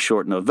 Could it be a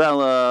short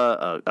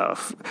novella, a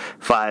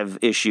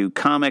 5-issue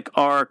comic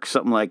arc,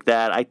 something like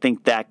that? I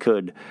think that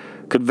could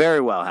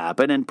very well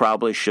happen and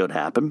probably should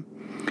happen.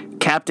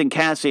 Captain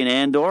Cassian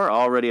Andor,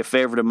 already a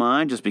favorite of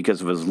mine just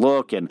because of his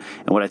look and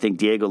what I think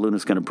Diego Luna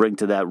is going to bring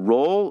to that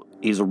role.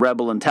 He's a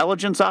rebel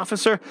intelligence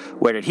officer.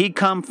 Where did he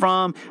come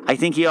from? I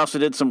think he also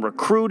did some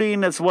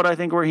recruiting. That's what I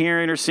think we're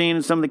hearing or seeing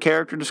in some of the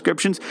character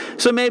descriptions.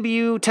 So maybe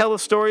you tell a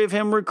story of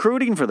him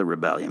recruiting for the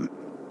rebellion.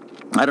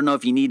 I don't know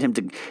if you need him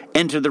to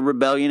enter the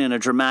rebellion in a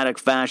dramatic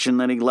fashion,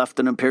 then he left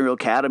an Imperial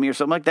Academy or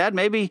something like that.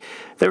 Maybe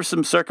there's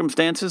some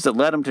circumstances that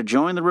led him to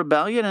join the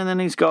rebellion, and then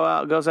he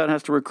goes out and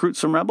has to recruit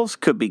some rebels.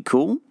 Could be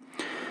cool.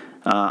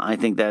 I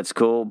think that's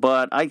cool.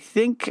 But I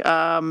think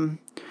one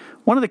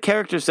of the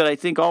characters that I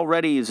think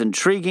already is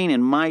intriguing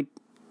and might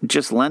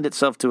just lend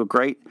itself to a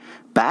great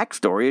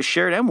backstory is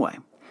Sherrod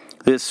Imwe.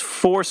 This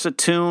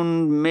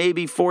Force-attuned,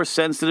 maybe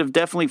Force-sensitive,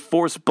 definitely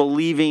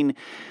Force-believing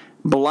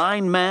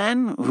blind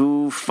man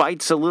who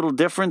fights a little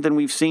different than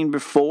we've seen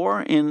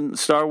before in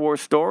Star Wars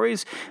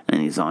stories,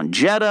 and he's on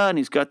Jedha, and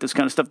he's got this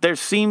kind of stuff. There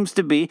seems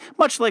to be,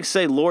 much like,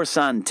 say,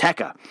 Lor-San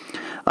Tekka,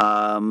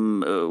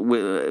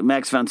 with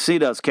Max von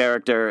Sydow's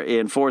character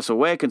in Force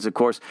Awakens, of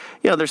course,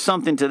 there's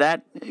something to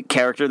that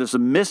character. There's a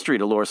mystery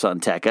to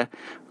Lor-San Tekka,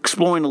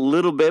 exploring a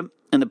little bit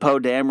in the Poe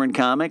Dameron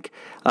comic.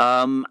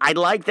 I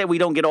like that we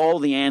don't get all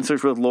the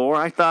answers with Lore.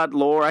 I thought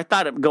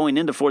going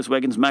into Force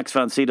Awakens, Max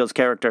von Sydow's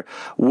character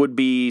would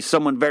be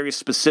someone very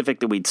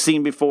specific that we'd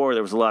seen before.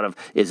 There was a lot of,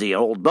 is he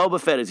old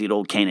Boba Fett? Is he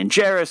old Kanan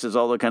Jarrus? Is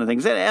all those kind of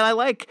things. And I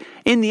like,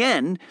 in the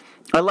end,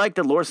 I like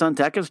that Lor-San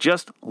Tekka is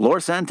just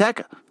Lor-San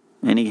Tekka.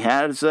 And he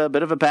has a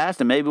bit of a past,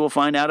 and maybe we'll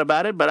find out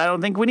about it, but I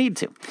don't think we need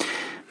to.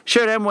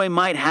 Sherrod Imwe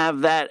might have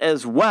that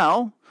as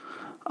well,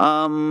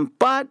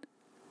 but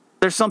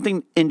there's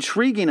something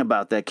intriguing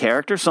about that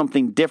character,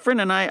 something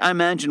different, and I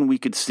imagine we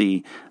could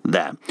see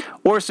that.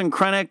 Orson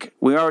Krennic,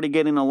 we're already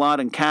getting a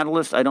lot in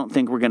Catalyst. I don't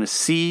think we're going to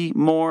see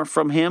more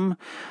from him.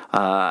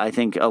 I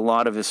think a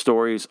lot of his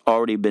stories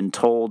already been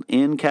told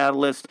in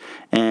Catalyst,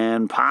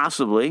 and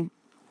possibly,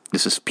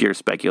 this is pure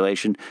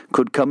speculation,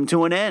 could come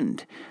to an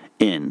end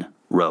in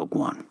Rogue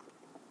One.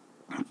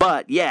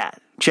 But yeah,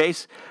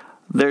 Chase,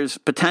 there's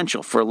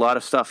potential for a lot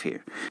of stuff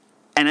here.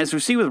 And as we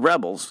see with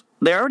Rebels,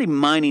 they're already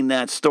mining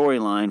that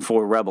storyline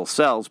for Rebel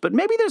cells, but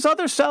maybe there's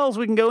other cells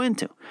we can go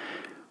into.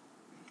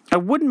 I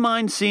wouldn't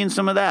mind seeing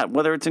some of that,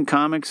 whether it's in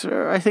comics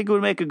or I think it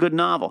would make a good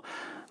novel.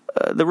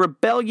 The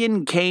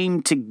rebellion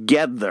came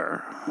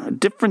together.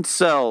 Different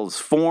cells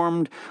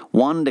formed,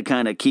 one to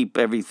kind of keep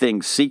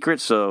everything secret,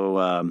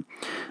 so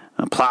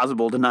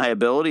plausible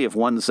deniability. If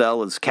one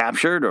cell is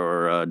captured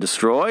or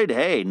destroyed,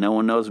 hey, no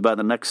one knows about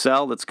the next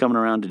cell that's coming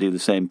around to do the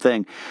same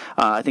thing.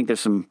 I think there's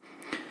some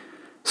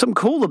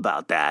cool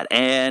about that.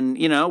 And,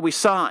 we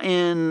saw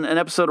in an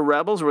episode of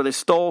Rebels where they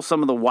stole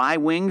some of the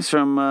Y-Wings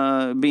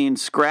from being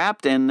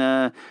scrapped,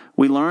 and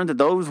we learned that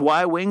those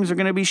Y-Wings are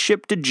going to be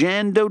shipped to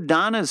Jan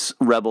Dodonna's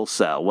Rebel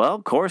cell. Well,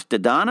 of course,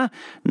 Dodonna,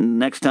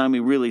 next time we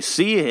really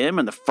see him,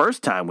 and the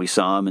first time we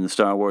saw him in the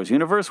Star Wars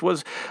universe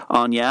was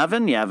on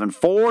Yavin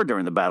 4,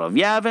 during the Battle of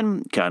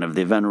Yavin, kind of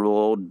the venerable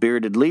old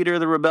bearded leader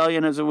of the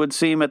rebellion, as it would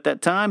seem at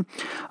that time.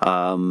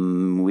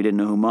 We didn't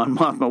know who Mon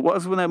Mothma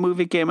was when that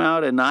movie came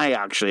out, and I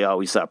actually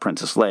always thought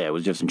Princess Leia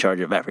was just in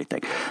charge of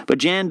everything. But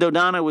Jan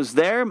Dodonna was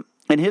there.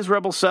 In his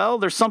rebel cell,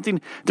 there's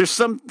something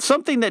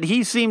that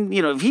he seemed,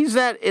 if he's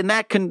in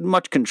that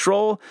much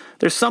control,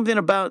 there's something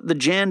about the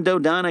Jan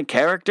Dodonna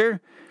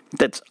character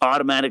that's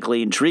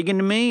automatically intriguing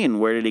to me. And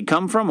where did he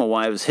come from? Or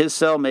why was his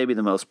cell maybe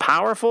the most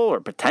powerful,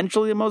 or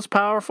potentially the most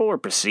powerful, or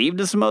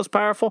perceived as the most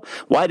powerful?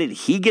 Why did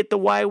he get the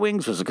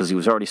Y-Wings? Was it because he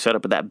was already set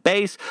up at that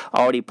base,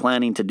 already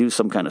planning to do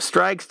some kind of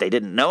strikes? They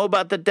didn't know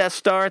about the Death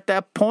Star at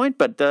that point,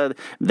 but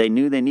they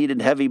knew they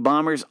needed heavy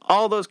bombers.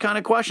 All those kind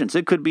of questions.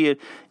 It could be an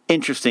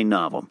interesting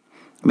novel.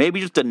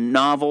 Maybe just a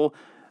novel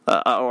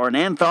or an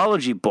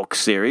anthology book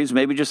series,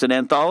 maybe just an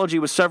anthology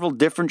with several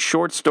different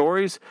short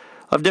stories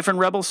of different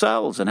rebel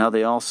cells and how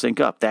they all sync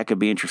up. That could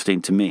be interesting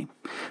to me.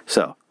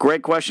 So,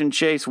 great question,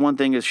 Chase. One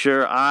thing is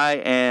sure, I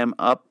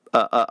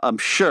am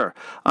sure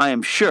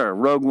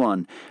Rogue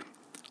One,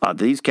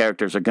 these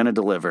characters are going to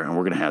deliver, and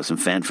we're going to have some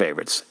fan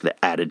favorites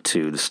added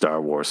to the Star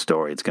Wars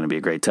story. It's going to be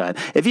a great time.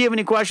 If you have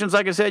any questions,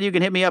 like I said, you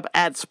can hit me up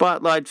at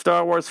Spotlight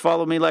Star Wars.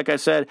 Follow me, like I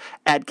said,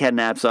 at Ken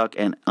Napzok,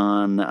 and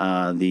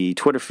on the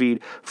Twitter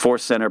feed,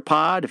 Force Center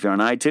Pod. If you're on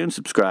iTunes,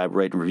 subscribe,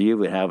 rate, and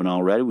review. If you haven't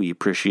already, we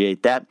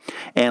appreciate that.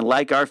 And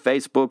like our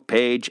Facebook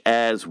page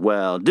as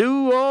well.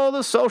 Do all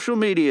the social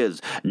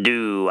medias.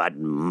 Do what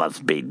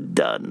must be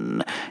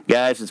done.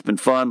 Guys, it's been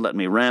fun. Let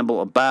me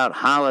ramble about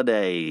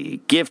holiday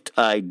gift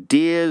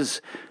ideas.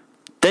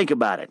 Think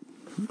about it.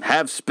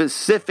 Have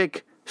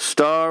specific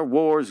Star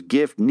Wars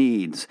gift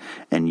needs,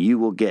 and you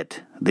will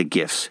get the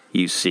gifts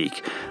you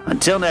seek.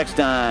 Until next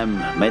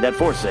time, may that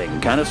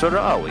Forcing kind of sort of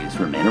always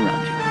remain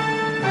around you.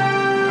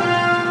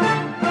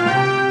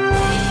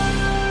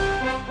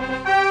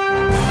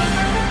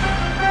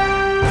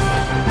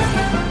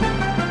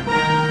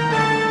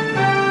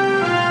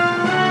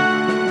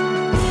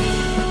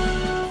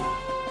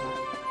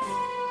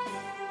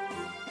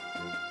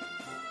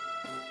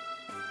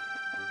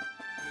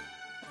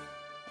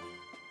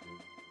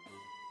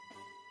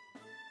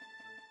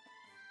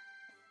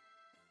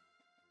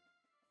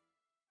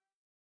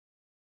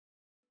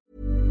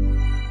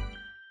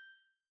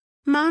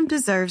 Mom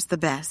deserves the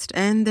best,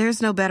 and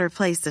there's no better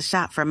place to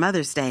shop for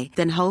Mother's Day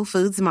than Whole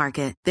Foods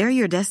Market. They're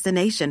your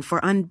destination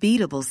for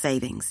unbeatable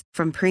savings,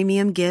 from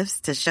premium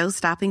gifts to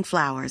show-stopping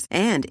flowers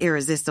and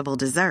irresistible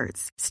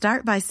desserts.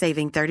 Start by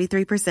saving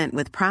 33%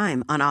 with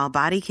Prime on all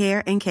body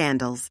care and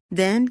candles.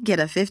 Then get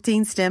a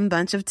 15-stem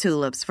bunch of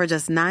tulips for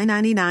just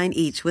 $9.99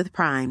 each with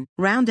Prime.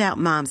 Round out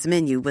Mom's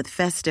menu with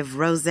festive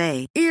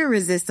rosé,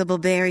 irresistible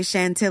berry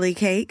chantilly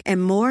cake,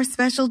 and more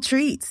special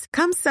treats.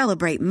 Come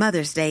celebrate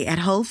Mother's Day at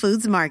Whole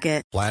Foods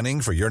Market.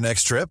 Planning for your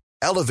next trip?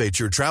 Elevate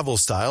your travel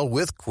style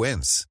with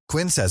Quince.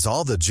 Quince has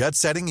all the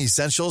jet-setting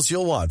essentials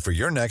you'll want for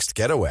your next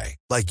getaway,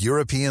 like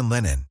European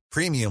linen,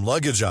 premium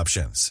luggage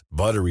options,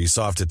 buttery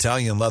soft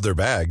Italian leather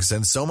bags,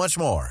 and so much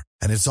more.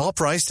 And it's all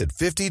priced at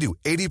 50 to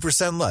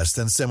 80% less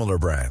than similar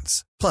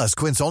brands. Plus,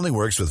 Quince only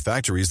works with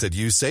factories that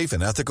use safe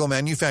and ethical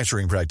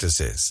manufacturing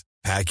practices.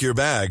 Pack your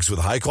bags with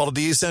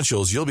high-quality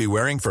essentials you'll be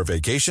wearing for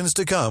vacations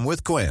to come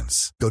with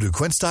Quince. Go to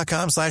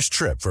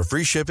quince.com/trip for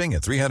free shipping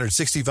and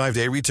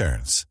 365-day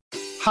returns.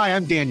 Hi,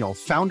 I'm Daniel,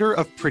 founder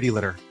of Pretty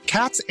Litter.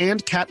 Cats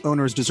and cat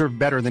owners deserve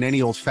better than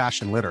any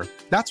old-fashioned litter.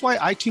 That's why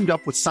I teamed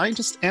up with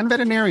scientists and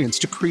veterinarians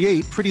to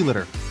create Pretty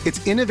Litter.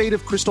 Its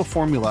innovative crystal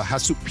formula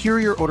has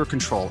superior odor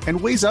control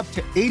and weighs up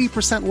to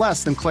 80%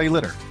 less than clay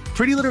litter.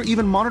 Pretty Litter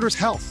even monitors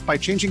health by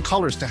changing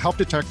colors to help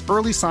detect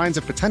early signs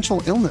of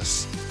potential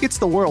illness. It's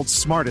the world's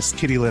smartest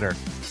kitty litter.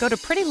 Go to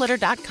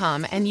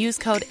prettylitter.com and use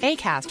code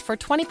ACAST for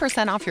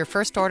 20% off your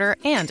first order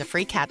and a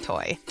free cat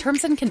toy.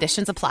 Terms and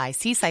conditions apply.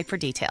 See site for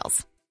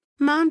details.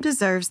 Mom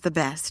deserves the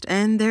best,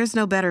 and there's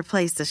no better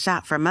place to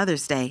shop for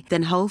Mother's Day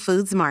than Whole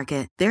Foods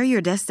Market. They're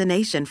your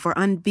destination for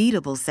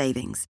unbeatable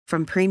savings,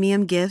 from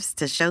premium gifts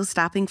to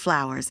show-stopping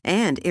flowers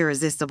and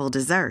irresistible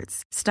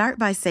desserts. Start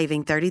by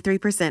saving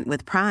 33%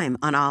 with Prime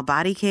on all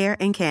body care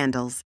and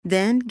candles.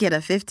 Then get a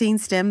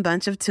 15-stem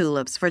bunch of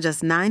tulips for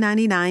just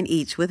 $9.99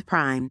 each with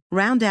Prime.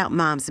 Round out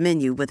Mom's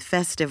menu with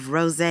festive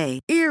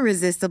rosé,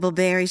 irresistible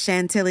berry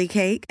chantilly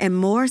cake, and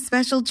more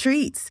special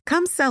treats.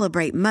 Come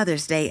celebrate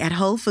Mother's Day at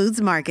Whole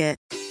Foods Market.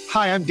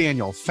 Hi, I'm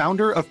Daniel,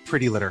 founder of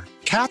Pretty Litter.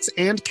 Cats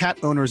and cat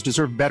owners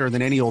deserve better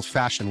than any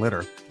old-fashioned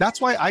litter. That's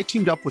why I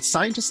teamed up with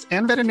scientists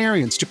and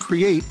veterinarians to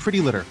create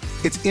Pretty Litter.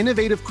 Its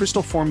innovative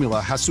crystal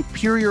formula has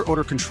superior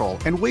odor control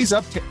and weighs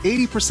up to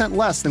 80%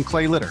 less than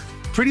clay litter.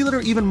 Pretty Litter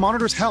even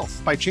monitors health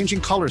by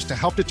changing colors to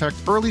help detect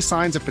early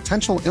signs of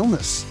potential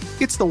illness.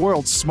 It's the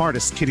world's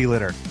smartest kitty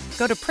litter.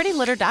 Go to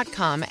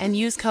prettylitter.com and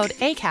use code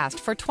ACAST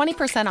for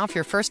 20% off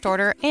your first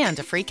order and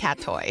a free cat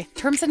toy.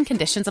 Terms and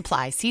conditions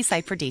apply. See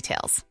site for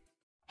details.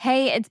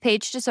 Hey, it's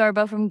Paige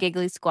DeSorbo from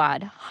Giggly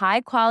Squad.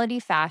 High quality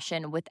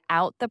fashion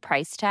without the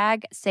price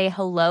tag. Say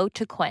hello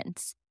to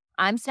Quince.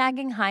 I'm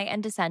snagging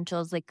high-end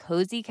essentials like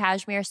cozy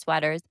cashmere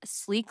sweaters,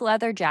 sleek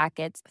leather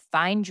jackets,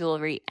 fine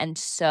jewelry, and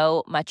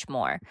so much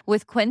more.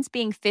 With Quince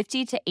being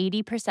 50 to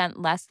 80%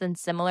 less than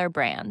similar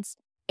brands.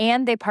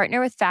 And they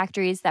partner with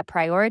factories that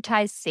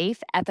prioritize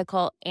safe,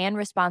 ethical, and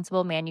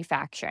responsible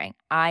manufacturing.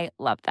 I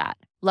love that.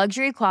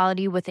 Luxury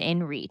quality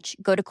within reach.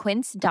 Go to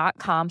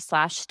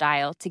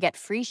quince.com/style to get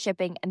free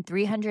shipping and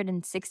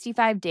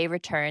 365-day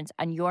returns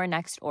on your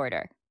next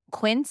order.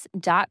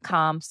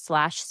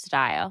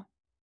 Quince.com/style.